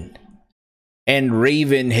run-in. And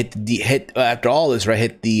Raven hit after all this, right?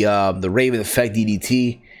 Hit the Raven effect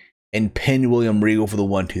DDT and pinned William Regal for the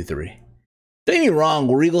 1-2-3. Don't get me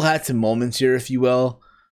wrong, Regal had some moments here, if you will.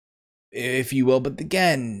 But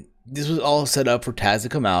again, this was all set up for Taz to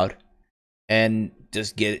come out and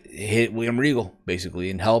just hit William Regal,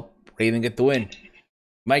 basically, and help Raven get the win.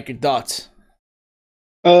 Mike, your thoughts?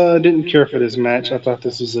 Didn't care for this match. I thought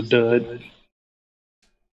this was a dud.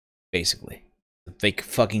 Basically. A fake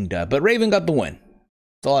fucking dud. But Raven got the win.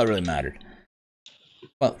 That's all that really mattered.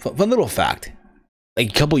 Well, fun little fact. Like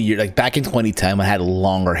a couple years, like back in 2010, I had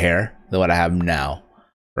longer hair than what I have now.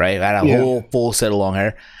 Right? I had a whole full set of long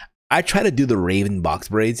hair. I tried to do the Raven box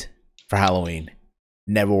braids for Halloween.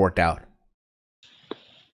 Never worked out.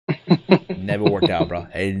 Never worked out, bro.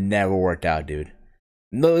 It never worked out, dude.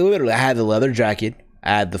 No, literally, I had the leather jacket.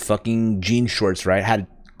 I had the fucking jean shorts, right? I had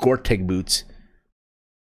Gore-Tex boots.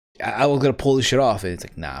 I was going to pull this shit off. And it's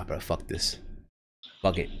like, nah, bro, fuck this.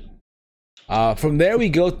 Fuck it. From there, we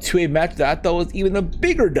go to a match that I thought was even a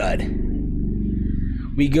bigger dud.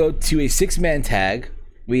 We go to a 6-man tag.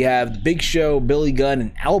 We have Big Show, Billy Gunn,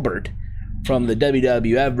 and Albert from the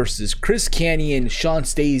WWF versus Chris Kanyon, Sean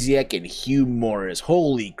Stasiak, and Hugh Morris.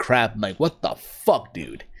 Holy crap, Mike. What the fuck,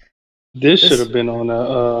 dude? This should have been on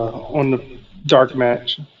the dark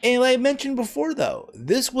match. And like I mentioned before, though,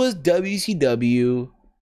 this was WCW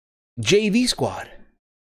JV Squad.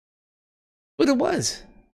 What it was.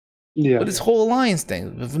 Yeah. But this whole alliance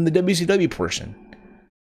thing from the WCW portion.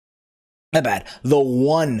 Not bad. The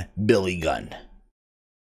one Billy Gunn.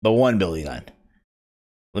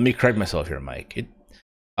 Let me correct myself here, Mike.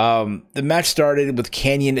 The match started with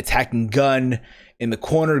Kanyon attacking Gunn. In the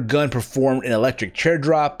corner, Gunn performed an electric chair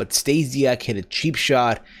drop, but Stasiak hit a cheap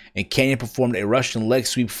shot, and Kanyon performed a Russian leg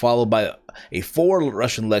sweep followed by a forward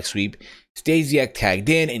Russian leg sweep. Stasiak tagged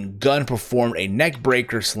in, and Gunn performed a neck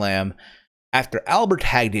breaker slam. After Albert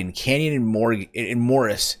tagged in, Kanyon and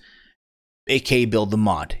Morris aka Bill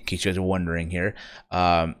DeMont, in case you guys are wondering here,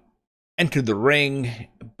 entered the ring,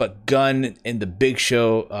 but Gunn and the Big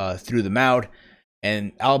Show threw them out,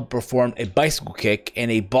 and Albert performed a bicycle kick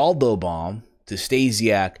and a Baldo bomb to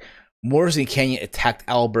Stasiak. Morris and Canyon attacked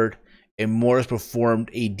Albert, and Morris performed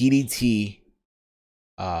a DDT.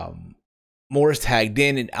 Morris tagged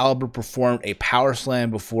in, and Albert performed a power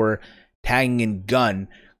slam before tagging in Gunn.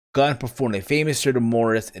 Gunn performed a famous surge to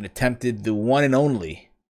Morris and attempted the one and only.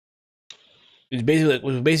 It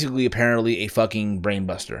was basically apparently a fucking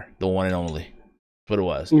brainbuster. The one and only. That's what it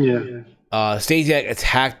was. Yeah. Stasiak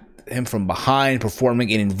attacked him from behind,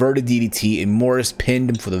 performing an inverted DDT, and Morris pinned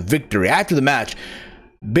him for the victory. After the match,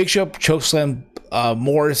 Big Show chokeslammed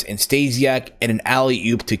Morris and Stasiak and an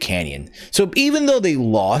alley-oop to Canyon. So even though they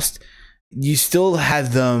lost, you still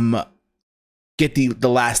had them get the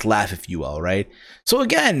last laugh, if you will, right? So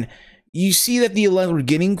again, you see that the Alliance were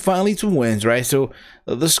getting finally some wins, right? So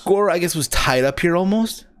the score, I guess, was tied up here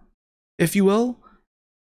almost, if you will.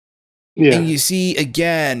 Yeah. And you see,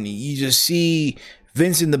 again, you just see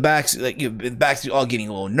Vince in the back, all getting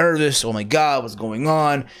a little nervous. Oh my God, what's going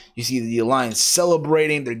on? You see the Alliance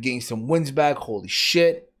celebrating. They're getting some wins back. Holy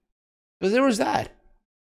shit. But there was that.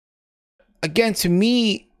 Again, to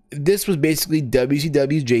me, this was basically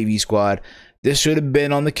WCW's JV squad. This should have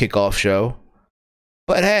been on the kickoff show.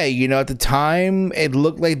 But hey, at the time, it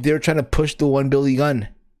looked like they were trying to push the one Billy Gunn.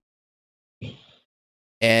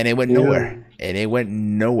 And it went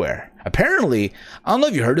nowhere. Apparently, I don't know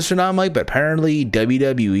if you heard this or not, Mike, but apparently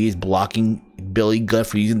WWE is blocking Billy Gunn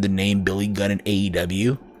for using the name Billy Gunn in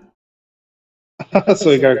AEW.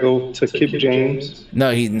 So he got to go to Kip James?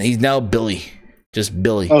 No, he's now Billy. Just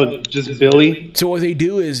Billy. Oh, just Billy? So what they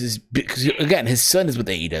do is because, again, his son is with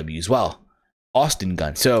AEW as well. Austin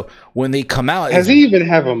Gunn. So when they come out... Has he even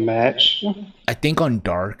have a match? I think on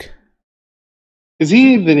Dark. Is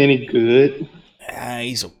he even any good?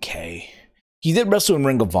 He's okay. He did wrestle in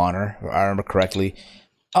Ring of Honor, if I remember correctly.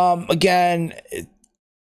 Again,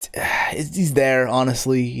 he's there,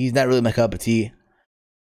 honestly. He's not really my cup of tea.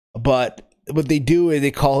 But what they do is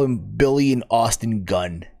they call him Billy and Austin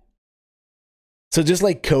Gunn. So just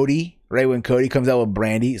like Cody, right? When Cody comes out with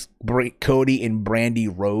Brandy, Cody and Brandy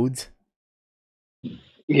Rhodes.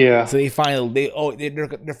 Yeah. So they're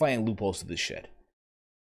finding loopholes to this shit.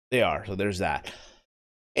 They are. So there's that.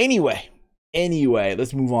 Anyway,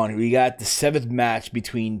 let's move on. We got the 7th match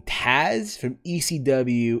between Taz from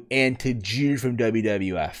ECW and Tajiri from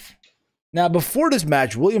WWF. Now, before this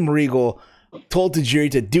match, William Regal told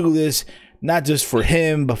Tajiri to do this, not just for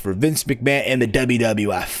him, but for Vince McMahon and the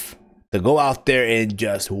WWF. To go out there and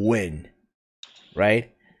just win.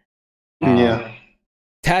 Right? Yeah.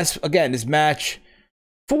 Taz, again, this match,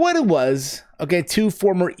 for what it was, okay, 2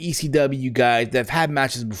 former ECW guys that have had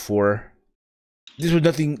matches before. This was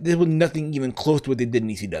nothing even close to what they did in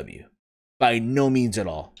ECW. By no means at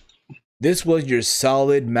all. This was your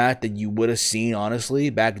solid match that you would have seen, honestly,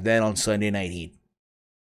 back then on Sunday Night Heat.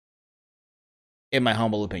 In my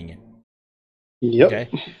humble opinion. Yep. Okay.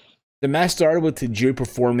 The match started with Tajiri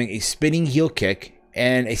performing a spinning heel kick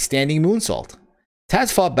and a standing moonsault.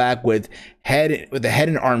 Taz fought back with a head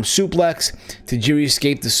and arm suplex. Tajiri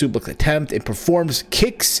escaped the suplex attempt and performs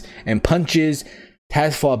kicks and punches.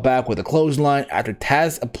 Taz fought back with a clothesline after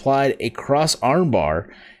Taz applied a cross armbar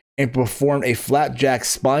and performed a flapjack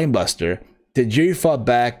spinebuster. Tajiri fought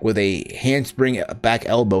back with a handspring back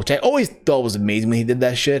elbow, which I always thought was amazing when he did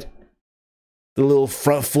that shit. The little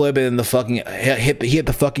front flip and the fucking hit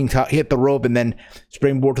the fucking top, hit the rope and then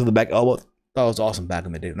springboard to the back elbow. That was awesome back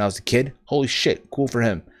in the day when I was a kid. Holy shit, cool for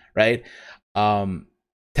him, right?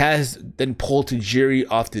 Taz then pulled Tajiri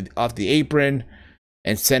off the apron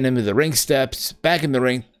and sent him to the ring steps. Back in the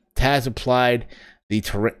ring, Taz applied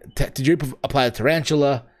Tajiri applied a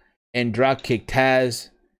tarantula and drop kicked Taz,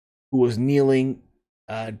 who was kneeling.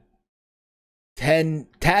 Taz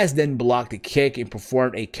then blocked a kick and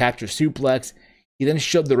performed a capture suplex. He then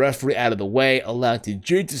shoved the referee out of the way, allowing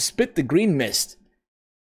Tajiri to spit the green mist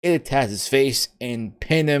into Taz's face and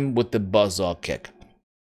pin him with the buzzsaw kick.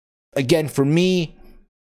 Again, for me,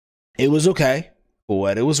 it was okay for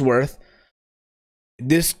what it was worth.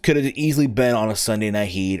 This could have easily been on a Sunday Night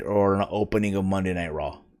Heat or an opening of Monday Night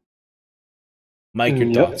Raw. Mike,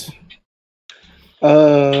 your thoughts?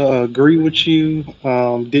 Agree with you.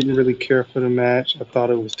 Didn't really care for the match. I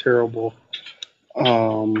thought it was terrible.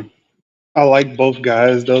 I like both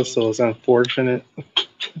guys though, so it's unfortunate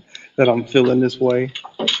that I'm feeling this way.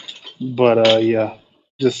 But yeah,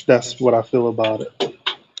 just that's what I feel about it.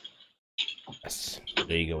 Yes,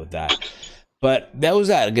 there you go with that. But that was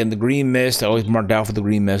that. Again, the green mist. I always marked out for the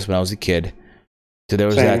green mist when I was a kid. So there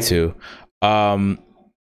was that too.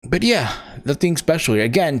 But yeah, nothing special here.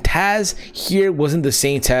 Again, Taz here wasn't the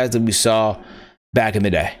same Taz that we saw back in the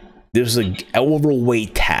day. This was an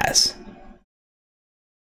overweight Taz.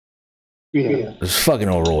 Yeah. It was fucking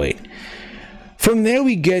overweight. From there,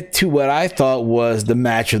 we get to what I thought was the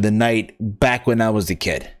match of the night back when I was a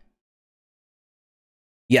kid.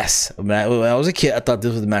 Yes, when I was a kid, I thought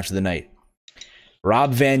this was the match of the night.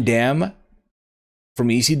 Rob Van Dam from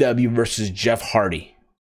ECW versus Jeff Hardy.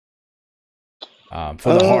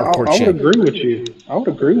 For the hardcore I would agree with you. I would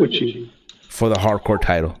agree with you. For the hardcore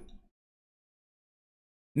title.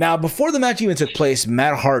 Now, before the match even took place,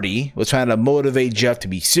 Matt Hardy was trying to motivate Jeff to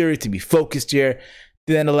be serious, to be focused here.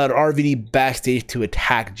 Then allowed RVD backstage to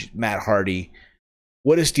attack Matt Hardy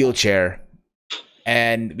with a steel chair.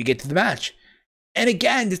 And we get to the match. And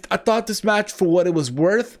again, I thought this match, for what it was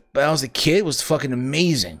worth, but I was a kid, was fucking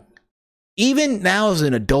amazing. Even now as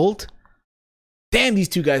an adult, damn, these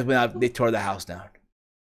two guys went out, they tore the house down.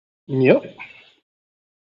 Yep.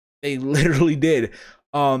 They literally did.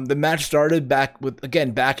 The match started back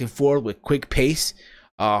and forth with quick pace.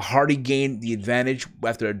 Hardy gained the advantage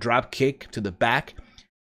after a drop kick to the back.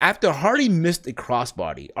 After Hardy missed a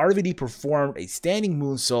crossbody, RVD performed a standing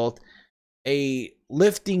moonsault, a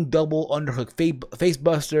lifting double underhook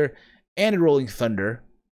facebuster, and a rolling thunder.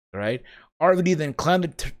 Right? RVD then climbed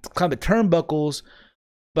the turnbuckles,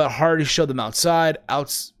 but Hardy shoved them outside.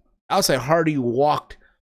 Outside, Hardy walked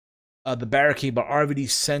the barricade, but RVD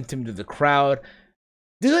sent him to the crowd.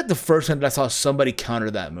 This is like the first time that I saw somebody counter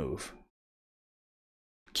that move.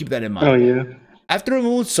 Keep that in mind. Oh, yeah. After a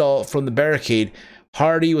moonsault from the barricade,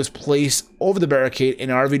 Hardy was placed over the barricade,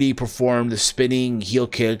 and RVD performed the spinning heel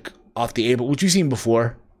kick off the apron, which you've seen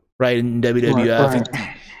before, right, in WWF.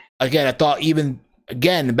 Right. Again, I thought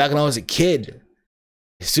back when I was a kid,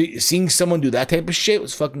 seeing someone do that type of shit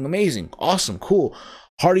was fucking amazing. Awesome, cool.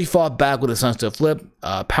 Hardy fought back with a sunset flip,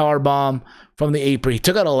 power bomb from the apron. He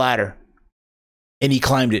took out a ladder, and he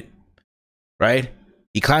climbed it, right?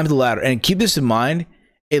 He climbed the ladder. And keep this in mind,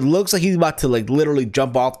 it looks like he's about to like literally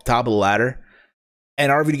jump off the top of the ladder. And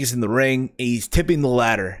RVD gets in the ring, and he's tipping the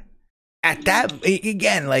ladder. At that,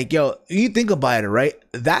 again, like, yo, you think about it, right?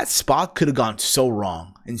 That spot could have gone so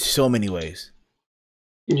wrong in so many ways.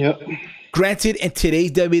 Yep. Granted, in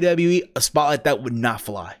today's WWE, a spot like that would not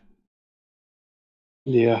fly.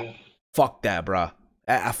 Yeah. Fuck that, bro.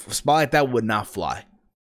 A spot like that would not fly.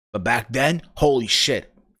 But back then, holy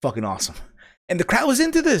shit. Fucking awesome. And the crowd was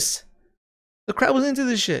into this. The crowd was into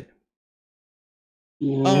this shit.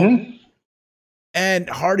 Mm-hmm. And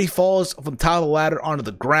Hardy falls from the top of the ladder onto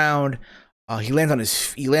the ground. He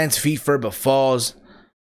lands feet first, but falls.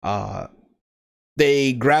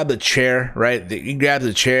 They grab the chair, right? He grabs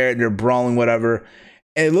the chair and they're brawling, whatever.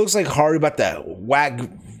 And it looks like Hardy about to whack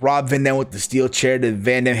Rob Van Dam with the steel chair. The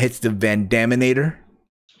Van Dam hits the Van Daminator,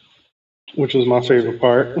 which was my favorite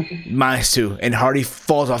part. Mine too. And Hardy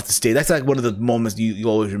falls off the stage. That's like one of the moments you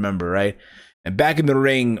always remember, right? And back in the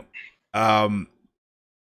ring,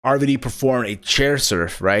 RVD performed a chair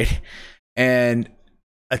surf, right? And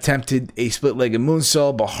attempted a split-legged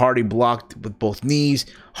moonsault, but Hardy blocked with both knees.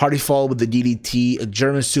 Hardy followed with the DDT, a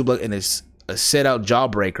German suplex, and a sit-out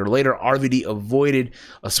jawbreaker. Later, RVD avoided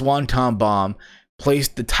a swanton bomb,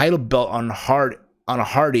 placed the title belt on a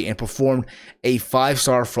Hardy, and performed a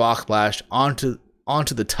 5-star frog splash onto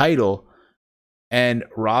the title. And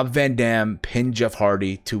Rob Van Dam pinned Jeff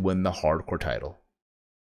Hardy to win the hardcore title.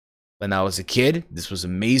 When I was a kid, this was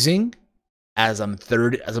amazing. As I'm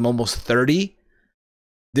almost 30,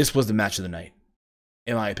 this was the match of the night,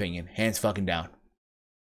 in my opinion. Hands fucking down.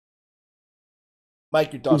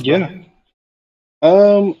 Mike, your thoughts? Yeah.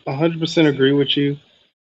 100% agree with you.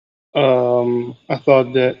 I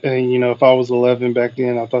thought that, if I was 11 back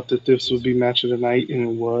then, I thought that this would be match of the night, and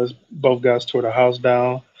it was. Both guys tore the house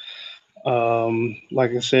down.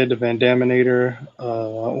 Like I said, the Van Daminator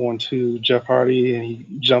onto Jeff Hardy, and he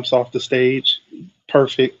jumps off the stage.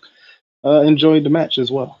 Perfect. Enjoyed the match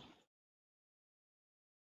as well.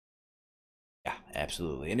 Yeah,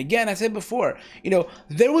 absolutely. And again, I said before,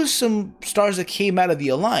 there was some stars that came out of the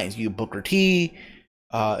Alliance. You Booker T,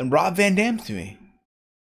 and Rob Van Dam to me.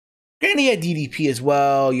 Granted, you had DDP as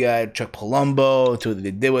well. You had Chuck Palumbo, to what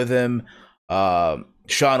they did with him.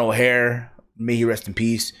 Sean O'Hare, may he rest in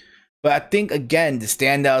peace. But I think, again, the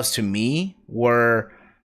standouts to me were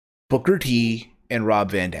Booker T and Rob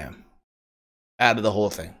Van Dam out of the whole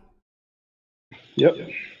thing. Yep.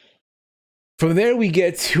 From there, we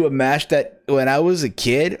get to a match that when I was a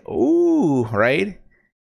kid, right?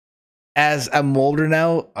 As I'm older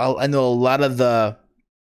now, I know a lot of the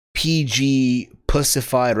PG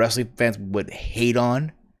pussified wrestling fans would hate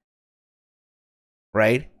on,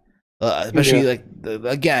 right? Especially like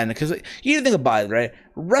again, because you need to think about it, right?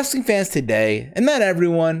 Wrestling fans today, and not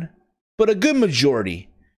everyone, but a good majority,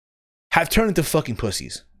 have turned into fucking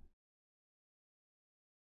pussies.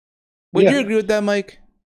 Would you agree with that, Mike?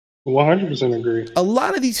 100% agree. A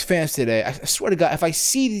lot of these fans today, I swear to God, if I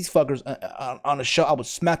see these fuckers on a show, I would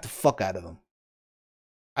smack the fuck out of them.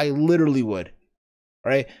 I literally would.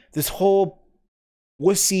 Right? This whole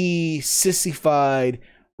wussy, sissified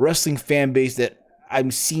wrestling fan base that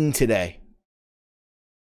I'm seeing today.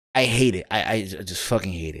 I hate it. I just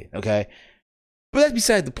fucking hate it. Okay? But that's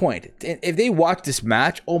beside the point. If they watch this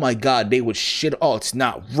match, oh my God, they would shit. Oh, it's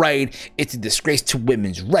not right. It's a disgrace to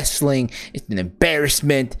women's wrestling. It's an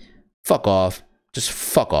embarrassment. Fuck off. Just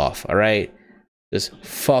fuck off, all right? Just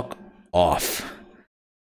fuck off.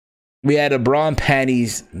 We had a bra and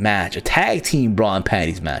panties match, a tag team bra and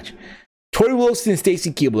panties match. Tori Wilson and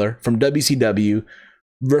Stacy Keibler from WCW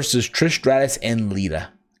versus Trish Stratus and Lita.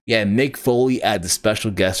 Yeah, Mick Foley as the special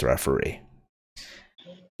guest referee.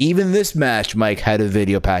 Even this match, Mike, had a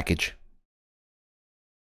video package.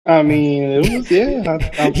 I mean, it was, yeah.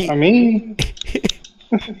 I mean...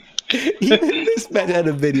 Even this match had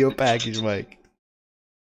a video package, Mike.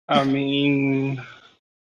 I mean,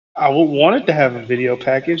 I would want it to have a video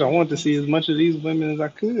package. I wanted to see as much of these women as I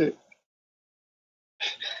could.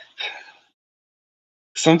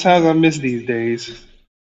 Sometimes I miss these days.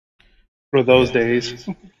 For those days.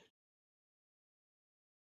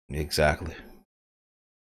 Exactly.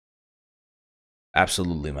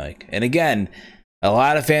 Absolutely, Mike. And again, a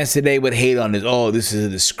lot of fans today would hate on this. Oh, this is a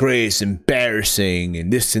disgrace, embarrassing,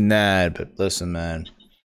 and this and that. But listen, man,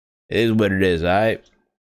 it is what it is, all right?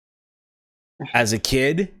 As a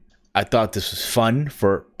kid, I thought this was fun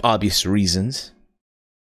for obvious reasons.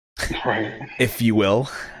 Right. If you will.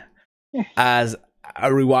 As I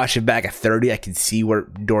rewatch it back at 30, I can see where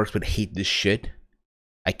dorks would hate this shit.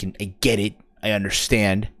 I get it. I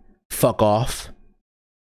understand. Fuck off.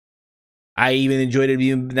 I even enjoyed it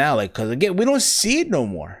even now, like, because again, we don't see it no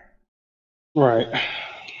more. Right.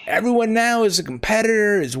 Everyone now is a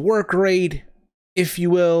competitor, is work rate, if you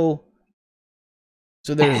will.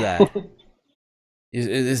 So there's that.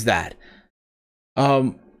 is that.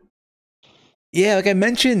 Yeah, like I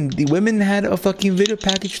mentioned, the women had a fucking video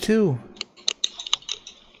package too.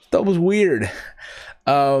 That was weird.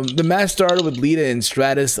 The match started with Lita and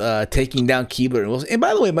Stratus taking down Keibler and Wilson. And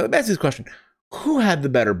by the way, let me ask this question: who had the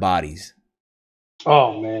better bodies?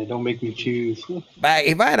 Oh man, don't make me choose. If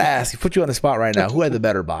I had to ask, put you on the spot right now, who had the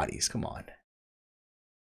better bodies? Come on.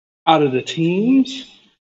 Out of the teams?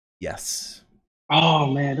 Yes. Oh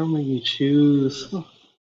man, don't make me choose.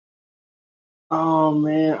 Oh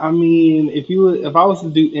man, I mean, if I was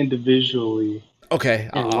to do individually, okay,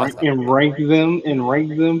 and rank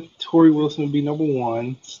them, Tori Wilson would be number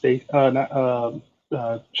one. Trish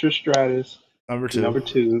Stratus number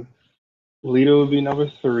two. Lita would be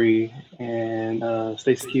number three, and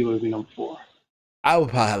Stacy Keibler would be number four. I would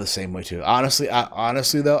probably have the same way too. Honestly,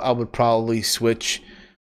 though, I would probably switch.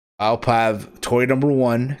 I'll probably have Tori number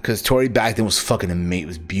one because Tori back then was fucking amazing. It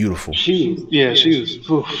was beautiful. She was.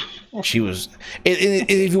 Oof. She was.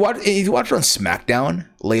 If you watch her on SmackDown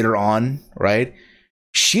later on, right?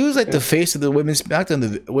 She was like the face of the women's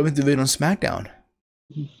SmackDown, the women's division on SmackDown.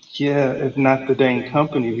 Yeah, if not the dang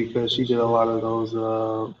company, because she did a lot of those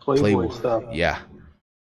Playboy stuff. Yeah.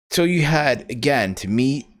 So you had, again, to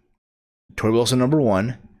me, Tori Wilson number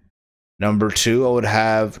one. Number two, I would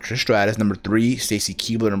have Trish Stratus. Number three, Stacy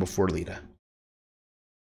Keibler. Number four, Lita.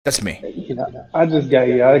 That's me. I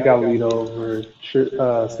got Lita over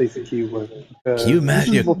Stacy Keibler. Can you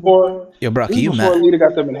imagine? Before Lita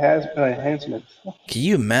got them enhancements. Can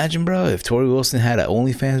you imagine, bro, if Tori Wilson had an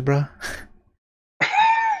OnlyFans, bro?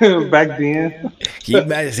 Back then. Can you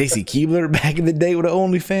imagine Stacy Keibler back in the day with the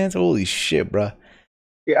OnlyFans? Holy shit, bro.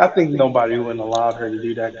 Yeah, I think nobody wouldn't allow her to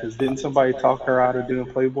do that because didn't somebody talk her out of doing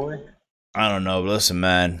Playboy? I don't know, but listen,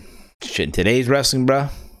 man. Shit, in today's wrestling, bro.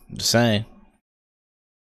 I'm just saying.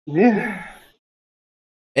 Yeah.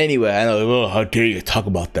 Anyway, I know, how dare you talk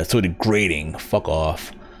about that? So degrading. Fuck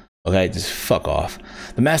off. Okay, just fuck off.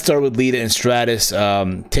 The match started with Lita and Stratus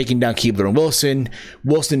taking down Keibler and Wilson.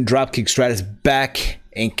 Wilson dropkicked Stratus back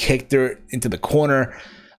and kicked her into the corner.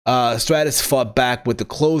 Stratus fought back with the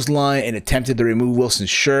clothesline and attempted to remove Wilson's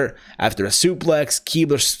shirt. After a suplex,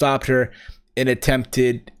 Keibler stopped her and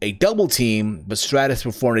attempted a double team, but Stratus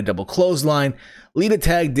performed a double clothesline. Lita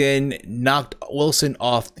tagged in, knocked Wilson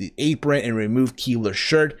off the apron and removed Keibler's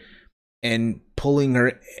shirt and pulling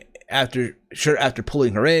her after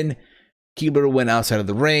pulling her in. Keibler went outside of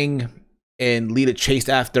the ring and Lita chased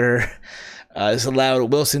after her. This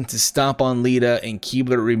allowed Wilson to stomp on Lita and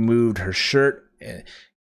Keibler removed her shirt.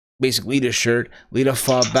 basic Lita's shirt. Lita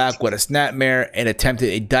fought back with a snapmare and attempted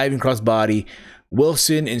a diving crossbody.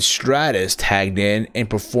 Wilson and Stratus tagged in and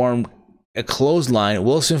performed a clothesline.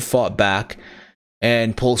 Wilson fought back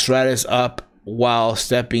and pulled Stratus up while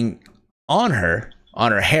stepping on her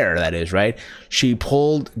hair, that is, right? She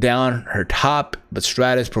pulled down her top, but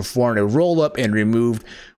Stratus performed a roll-up and removed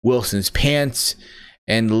Wilson's pants.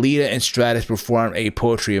 And Lita and Stratus performed a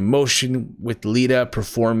poetry in motion, with Lita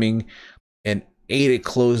performing an aided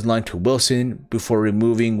clothesline to Wilson before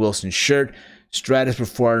removing Wilson's shirt. Stratus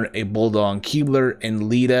performed a Bulldog Keebler, and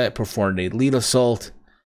Lita performed a Lita Assault.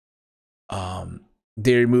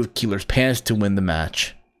 They removed Keebler's pants to win the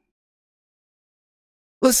match.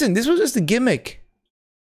 Listen, this was just a gimmick.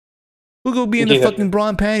 Who go be in the fucking bra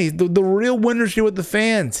and panties? The real winners here with the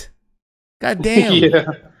fans. God damn.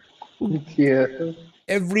 Yeah.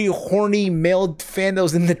 Every horny male fan that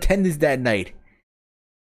was in attendance that night.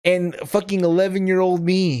 And fucking 11-year-old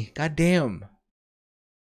me. God damn.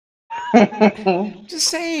 Just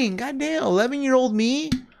saying. God damn. 11-year-old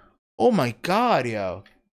me? Oh my God, yo.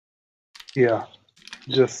 Yeah.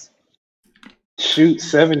 Just shoot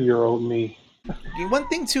 7-year-old me. One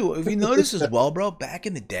thing too, if you notice as well, bro, back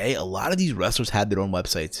in the day, a lot of these wrestlers had their own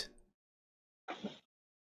websites.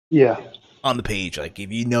 Yeah. On the page, like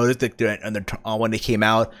if you notice that they're when they came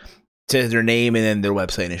out, says their name and then their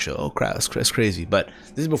website and show. Oh crap, that's crazy. But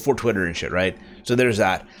this is before Twitter and shit, right? So there's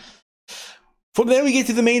that. From there we get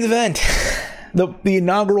to the main event, the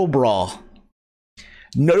inaugural brawl.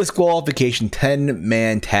 No disqualification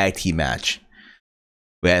 10-man tag team match.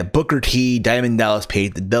 We had Booker T, Diamond Dallas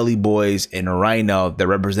Page, the Dudley Boys, and Rhino that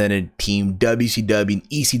represented Team WCW and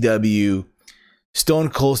ECW. Stone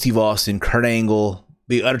Cold Steve Austin, Kurt Angle,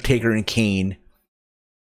 The Undertaker and Kane,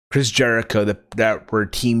 Chris Jericho that were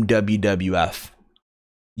Team WWF.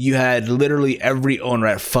 You had literally every owner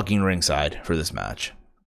at fucking ringside for this match.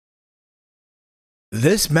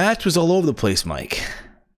 This match was all over the place, Mike.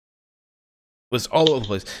 Was all over the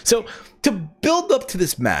place. So to build up to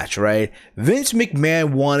this match, right? Vince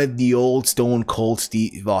McMahon wanted the old Stone Cold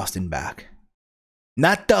Steve Austin back.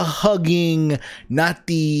 Not the hugging, not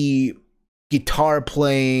the guitar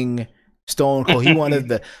playing Stone Cold. He wanted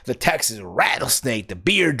the Texas rattlesnake, the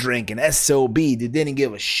beer drinking SOB. They didn't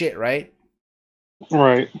give a shit, right?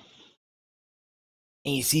 Right.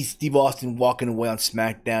 And you see Steve Austin walking away on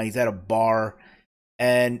SmackDown. He's at a bar.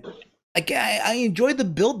 And I enjoyed the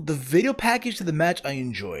build, the video package to the match. I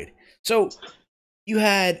enjoyed. So you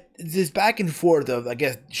had this back and forth of, I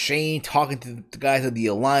guess, Shane talking to the guys of the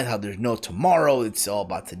Alliance, how there's no tomorrow, it's all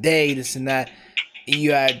about today, this and that. And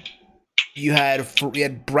you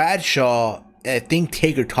had Bradshaw, I think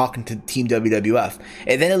Taker talking to Team WWF,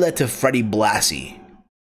 and then it led to Freddie Blassie,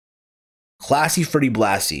 classy Freddie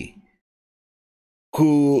Blassie,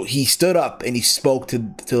 who he stood up and he spoke to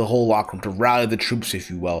the whole locker room to rally the troops, if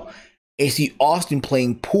you will. And you see Austin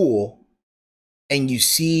playing pool, and you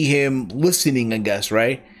see him listening, I guess,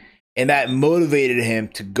 right? And that motivated him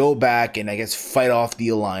to go back and, I guess, fight off the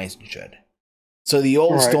Alliance and shit. So the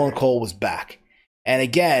old Stone Cold was back. And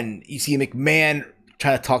again, you see McMahon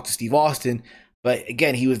trying to talk to Steve Austin, but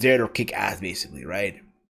again, he was there to kick ass, basically, right?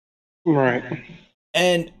 Right.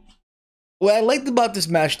 And what I liked about this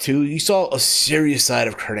match, too, you saw a serious side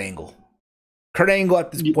of Kurt Angle. Kurt Angle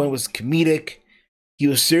at this point was comedic. He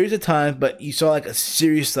was serious at times, but you saw like a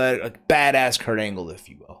serious side, like badass Kurt Angle, if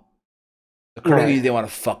you will. The Kurt Angle you didn't want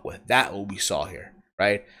to fuck with. That's what we saw here,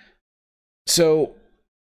 right? So,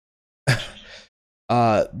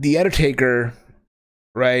 The Undertaker,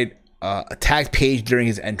 right, attacked Page during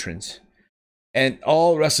his entrance. And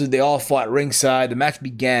all wrestlers, they all fought ringside. The match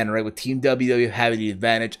began, right, with Team WWF having the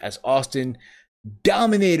advantage as Austin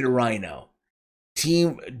dominated Rhino.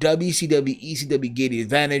 Team WCW, ECW gave the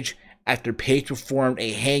advantage after Page performed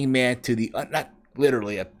a hangman to the... not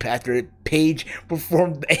literally, after Page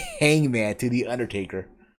performed a hangman to The Undertaker.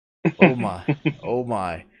 Oh my. Oh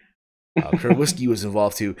my. Kurt Whiskey was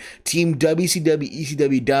involved too. Team WCW,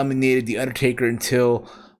 ECW dominated The Undertaker until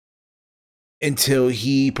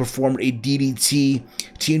he performed a DDT.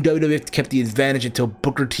 Team WWF kept the advantage until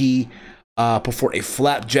Booker T performed a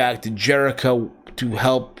flapjack to Jericho with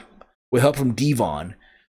help from Devon.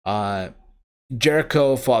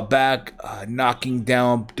 Jericho fought back, knocking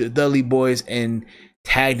down the Dudley Boys and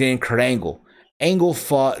tagged in Kurt Angle. Angle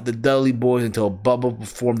fought the Dudley Boys until Bubba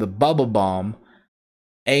performed the Bubba Bomb.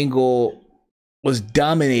 Angle was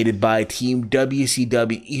dominated by Team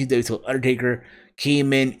WCW, ECW until Undertaker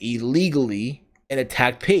came in illegally and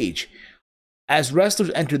attacked Page. As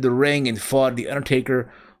wrestlers entered the ring and fought, the Undertaker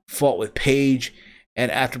fought with Page, and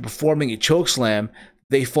after performing a chokeslam,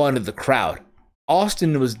 they fought into the crowd.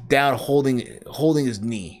 Austin was down holding his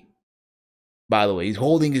knee, by the way. He's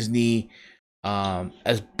holding his knee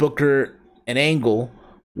as Booker and Angle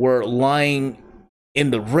were lying in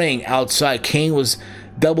the ring outside. Kane was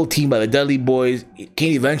double teamed by the Dudley Boys.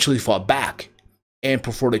 Kane eventually fought back and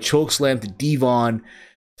performed a chokeslam to Devon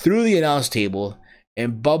through the announce table,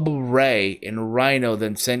 and Bubba Ray and Rhino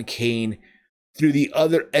then sent Kane through the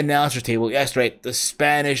other announcer table. Yes, right, the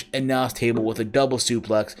Spanish announce table with a double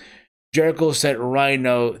suplex. Jericho sent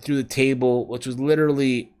Rhino through the table, which was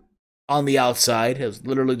literally on the outside. It was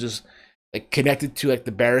literally just like connected to like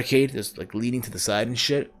the barricade, just like leading to the side and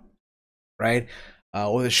shit, right?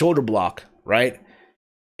 With a shoulder block, right?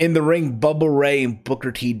 In the ring, Bubba Ray and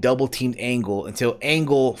Booker T double teamed Angle until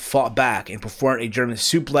Angle fought back and performed a German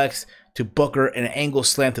suplex to Booker and an Angle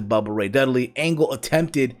slam to Bubba Ray Dudley. Angle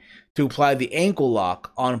attempted to apply the ankle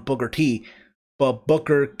lock on Booker T, but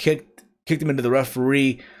Booker kicked him into the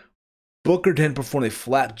referee. Booker then performed a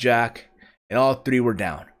flapjack, and all three were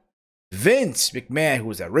down. Vince McMahon, who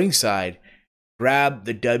was at ringside, grabbed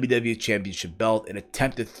the WWE Championship belt and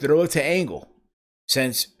attempted to throw it to Angle,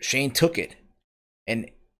 since Shane took it and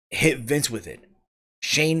hit Vince with it.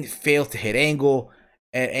 Shane failed to hit Angle,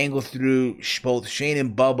 and Angle threw both Shane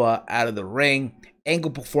and Bubba out of the ring.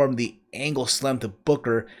 Angle performed the Angle slam to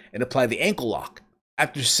Booker and applied the ankle lock.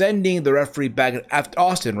 After sending the referee back, after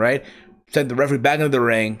Austin, right, sent the referee back into the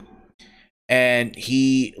ring, and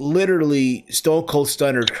he literally Stone Cold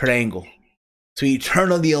Stunner Kurt Angle. So he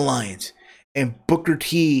turned on the Alliance, and Booker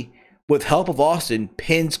T, with help of Austin,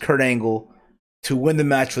 pins Kurt Angle to win the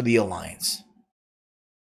match for the Alliance.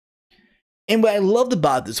 And what I loved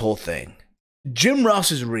about this whole thing, Jim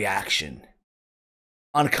Ross's reaction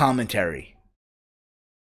on commentary,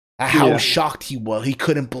 how shocked he was. He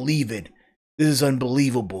couldn't believe it. This is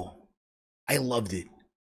unbelievable. I loved it.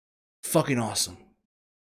 Fucking awesome.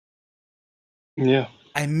 Yeah.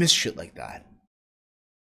 I miss shit like that.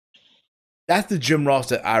 That's the Jim Ross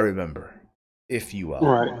that I remember, if you will.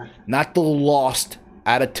 Right. Not the lost,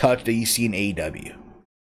 out of touch that you see in AEW.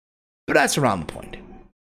 But that's around the point.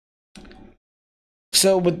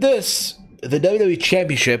 So with this, the WWE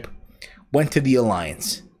Championship went to the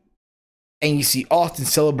Alliance. And you see Austin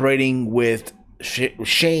celebrating with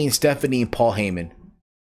Shane, Stephanie, and Paul Heyman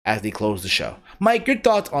as they close the show. Mike, your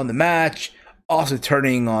thoughts on the match, Austin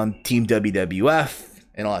turning on Team WWF,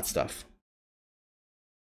 and all that stuff?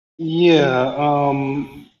 Yeah,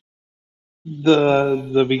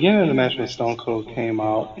 the beginning of the match when Stone Cold came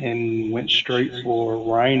out and went straight for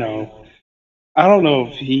Rhino. I don't know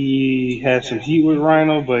if he had some heat with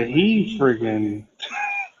Rhino, but he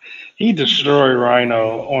destroyed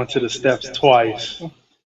Rhino onto the steps twice,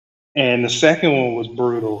 and the second one was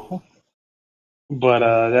brutal. But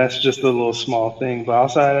that's just a little small thing. But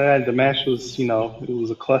outside of that, the match was, it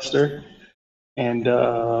was a cluster, and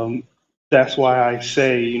that's why I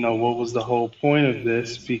say, what was the whole point of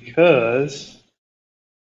this? Because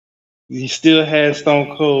he still had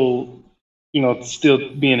Stone Cold,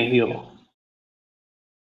 still being a heel.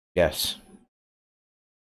 Yes.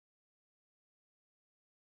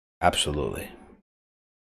 Absolutely.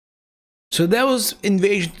 So that was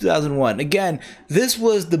Invasion 2001. Again, this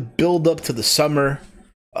was the build-up to the summer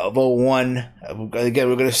of 01. Again,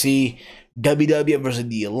 we're going to see WWE versus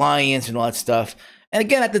the Alliance and all that stuff. And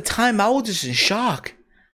again, at the time, I was just in shock.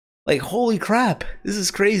 Like, holy crap, this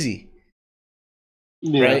is crazy.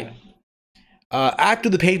 Yeah. Right? After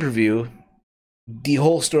the pay-per-view, the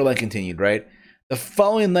whole storyline continued, right? The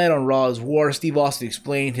following night on Raw's War, Steve Austin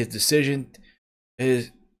explained his decision,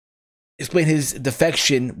 his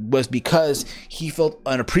defection was because he felt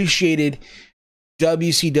unappreciated.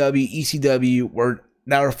 WCW, ECW were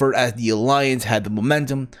now referred as the Alliance, had the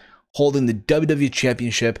momentum, holding the WWE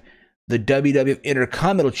Championship, the WWF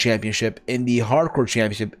Intercontinental Championship, and the Hardcore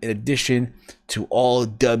Championship, in addition to all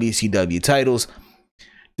WCW titles.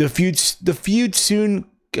 The feud soon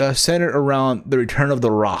centered around the return of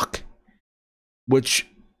The Rock, which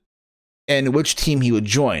team he would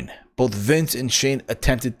join. Both Vince and Shane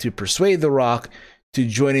attempted to persuade The Rock to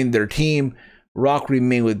joining their team. Rock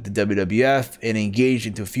remained with the WWF and engaged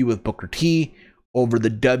into a feud with Booker T over the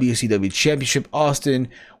WCW Championship. Austin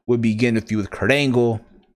would begin a feud with Kurt Angle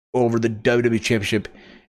over the WWE Championship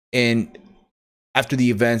and after the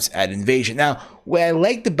events at Invasion. Now, what I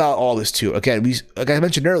liked about all this too, again, like I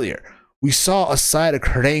mentioned earlier, we saw a side of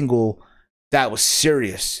Kurt Angle that was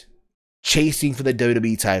serious, chasing for the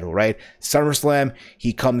WWE title, right? SummerSlam,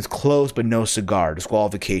 he comes close, but no cigar,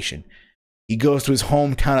 disqualification. He goes to his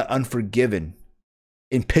hometown of Unforgiven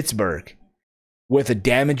in Pittsburgh with a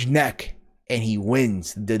damaged neck, and he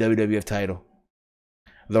wins the WWF title.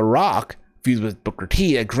 The Rock feuds with Booker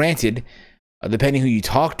T. Granted, depending who you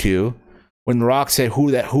talk to, when The Rock said, who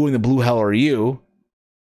in the blue hell are you?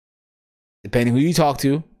 Depending who you talk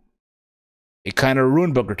to, it kind of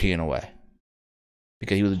ruined Booker T in a way.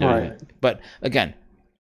 Because he was doing it. But again,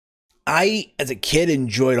 I, as a kid,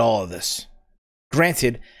 enjoyed all of this.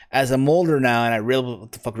 Granted, as I'm older now and I realize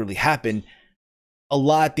what the fuck really happened, a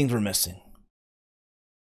lot of things were missing.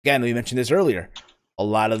 Again, we mentioned this earlier. A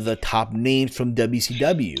lot of the top names from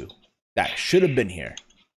WCW that should have been here,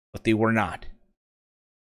 but they were not.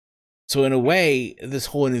 So in a way, this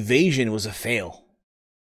whole invasion was a fail.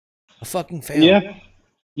 A fucking fail. Yeah.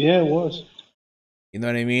 Yeah, it was. You know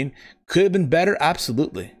what I mean? Could have been better?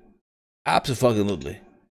 Absolutely. Absolutely.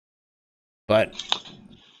 But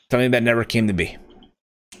something that never came to be.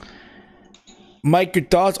 Mike, your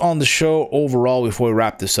thoughts on the show overall before we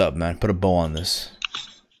wrap this up, man? Put a bow on this.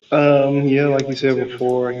 Yeah, like you said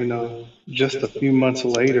before, just a few months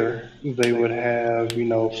later, they would have,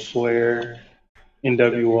 Flair,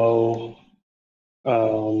 NWO,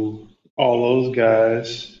 all those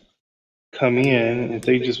guys come in. If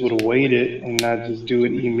they just would have waited and not just do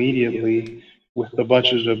it immediately with a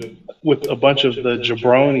bunch of the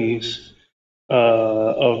jabronis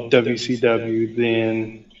of WCW,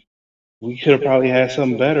 then we could have probably had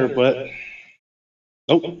something better. But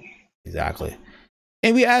nope. Exactly.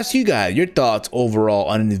 And we asked you guys your thoughts overall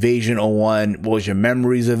on Invasion 01. What was your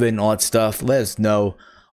memories of it and all that stuff? Let us know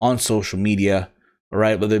on social media. All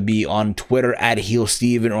right, whether it be on Twitter at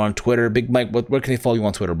HeelSteven or on Twitter. Big Mike, where can they follow you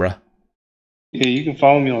on Twitter, bro? Yeah, you can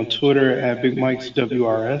follow me on Twitter at Big Mike's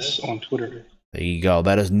WRS on Twitter. There you go.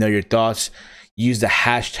 Let us know your thoughts. Use the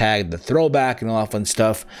hashtag, the throwback, and all that fun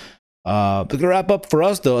stuff. But to wrap up for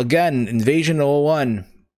us, though, again, Invasion 01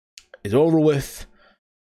 is over with.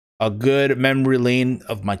 A good memory lane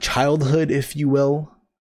of my childhood, if you will,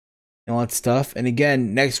 and all that stuff. And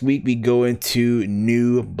again, next week we go into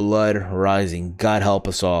New Blood Rising. God help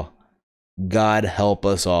us all. God help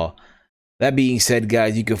us all. That being said,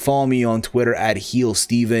 guys, you can follow me on Twitter at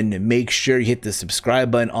HeelSteven. Make sure you hit the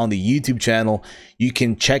subscribe button on the YouTube channel. You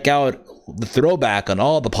can check out the Throwback on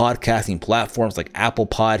all the podcasting platforms like Apple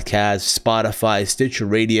Podcasts, Spotify, Stitcher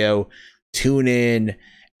Radio, TuneIn,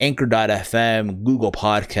 Anchor.fm, Google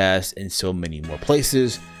Podcasts, and so many more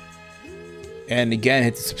places. And again,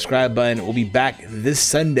 hit the subscribe button. We'll be back this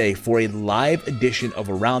Sunday for a live edition of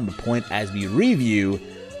Around the Point as we review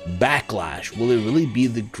Backlash. Will it really be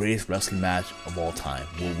the greatest wrestling match of all time?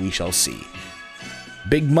 Well, we shall see.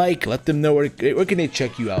 Big Mike, let them know where can they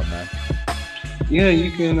check you out, man? Yeah,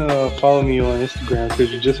 you can follow me on Instagram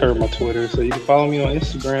because you just heard my Twitter. So you can follow me on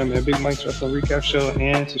Instagram at Big Mike's Wrestling Recap Show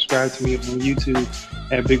and subscribe to me on YouTube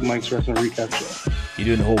at Big Mike's Wrestling Recap Show. You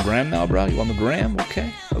doing the whole gram now, bro? You on the gram?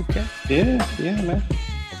 Okay. Yeah, man.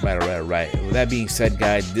 Right. With that being said,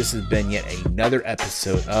 guys, this has been yet another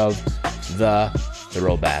episode of The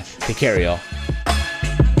Throwback. Take care, y'all.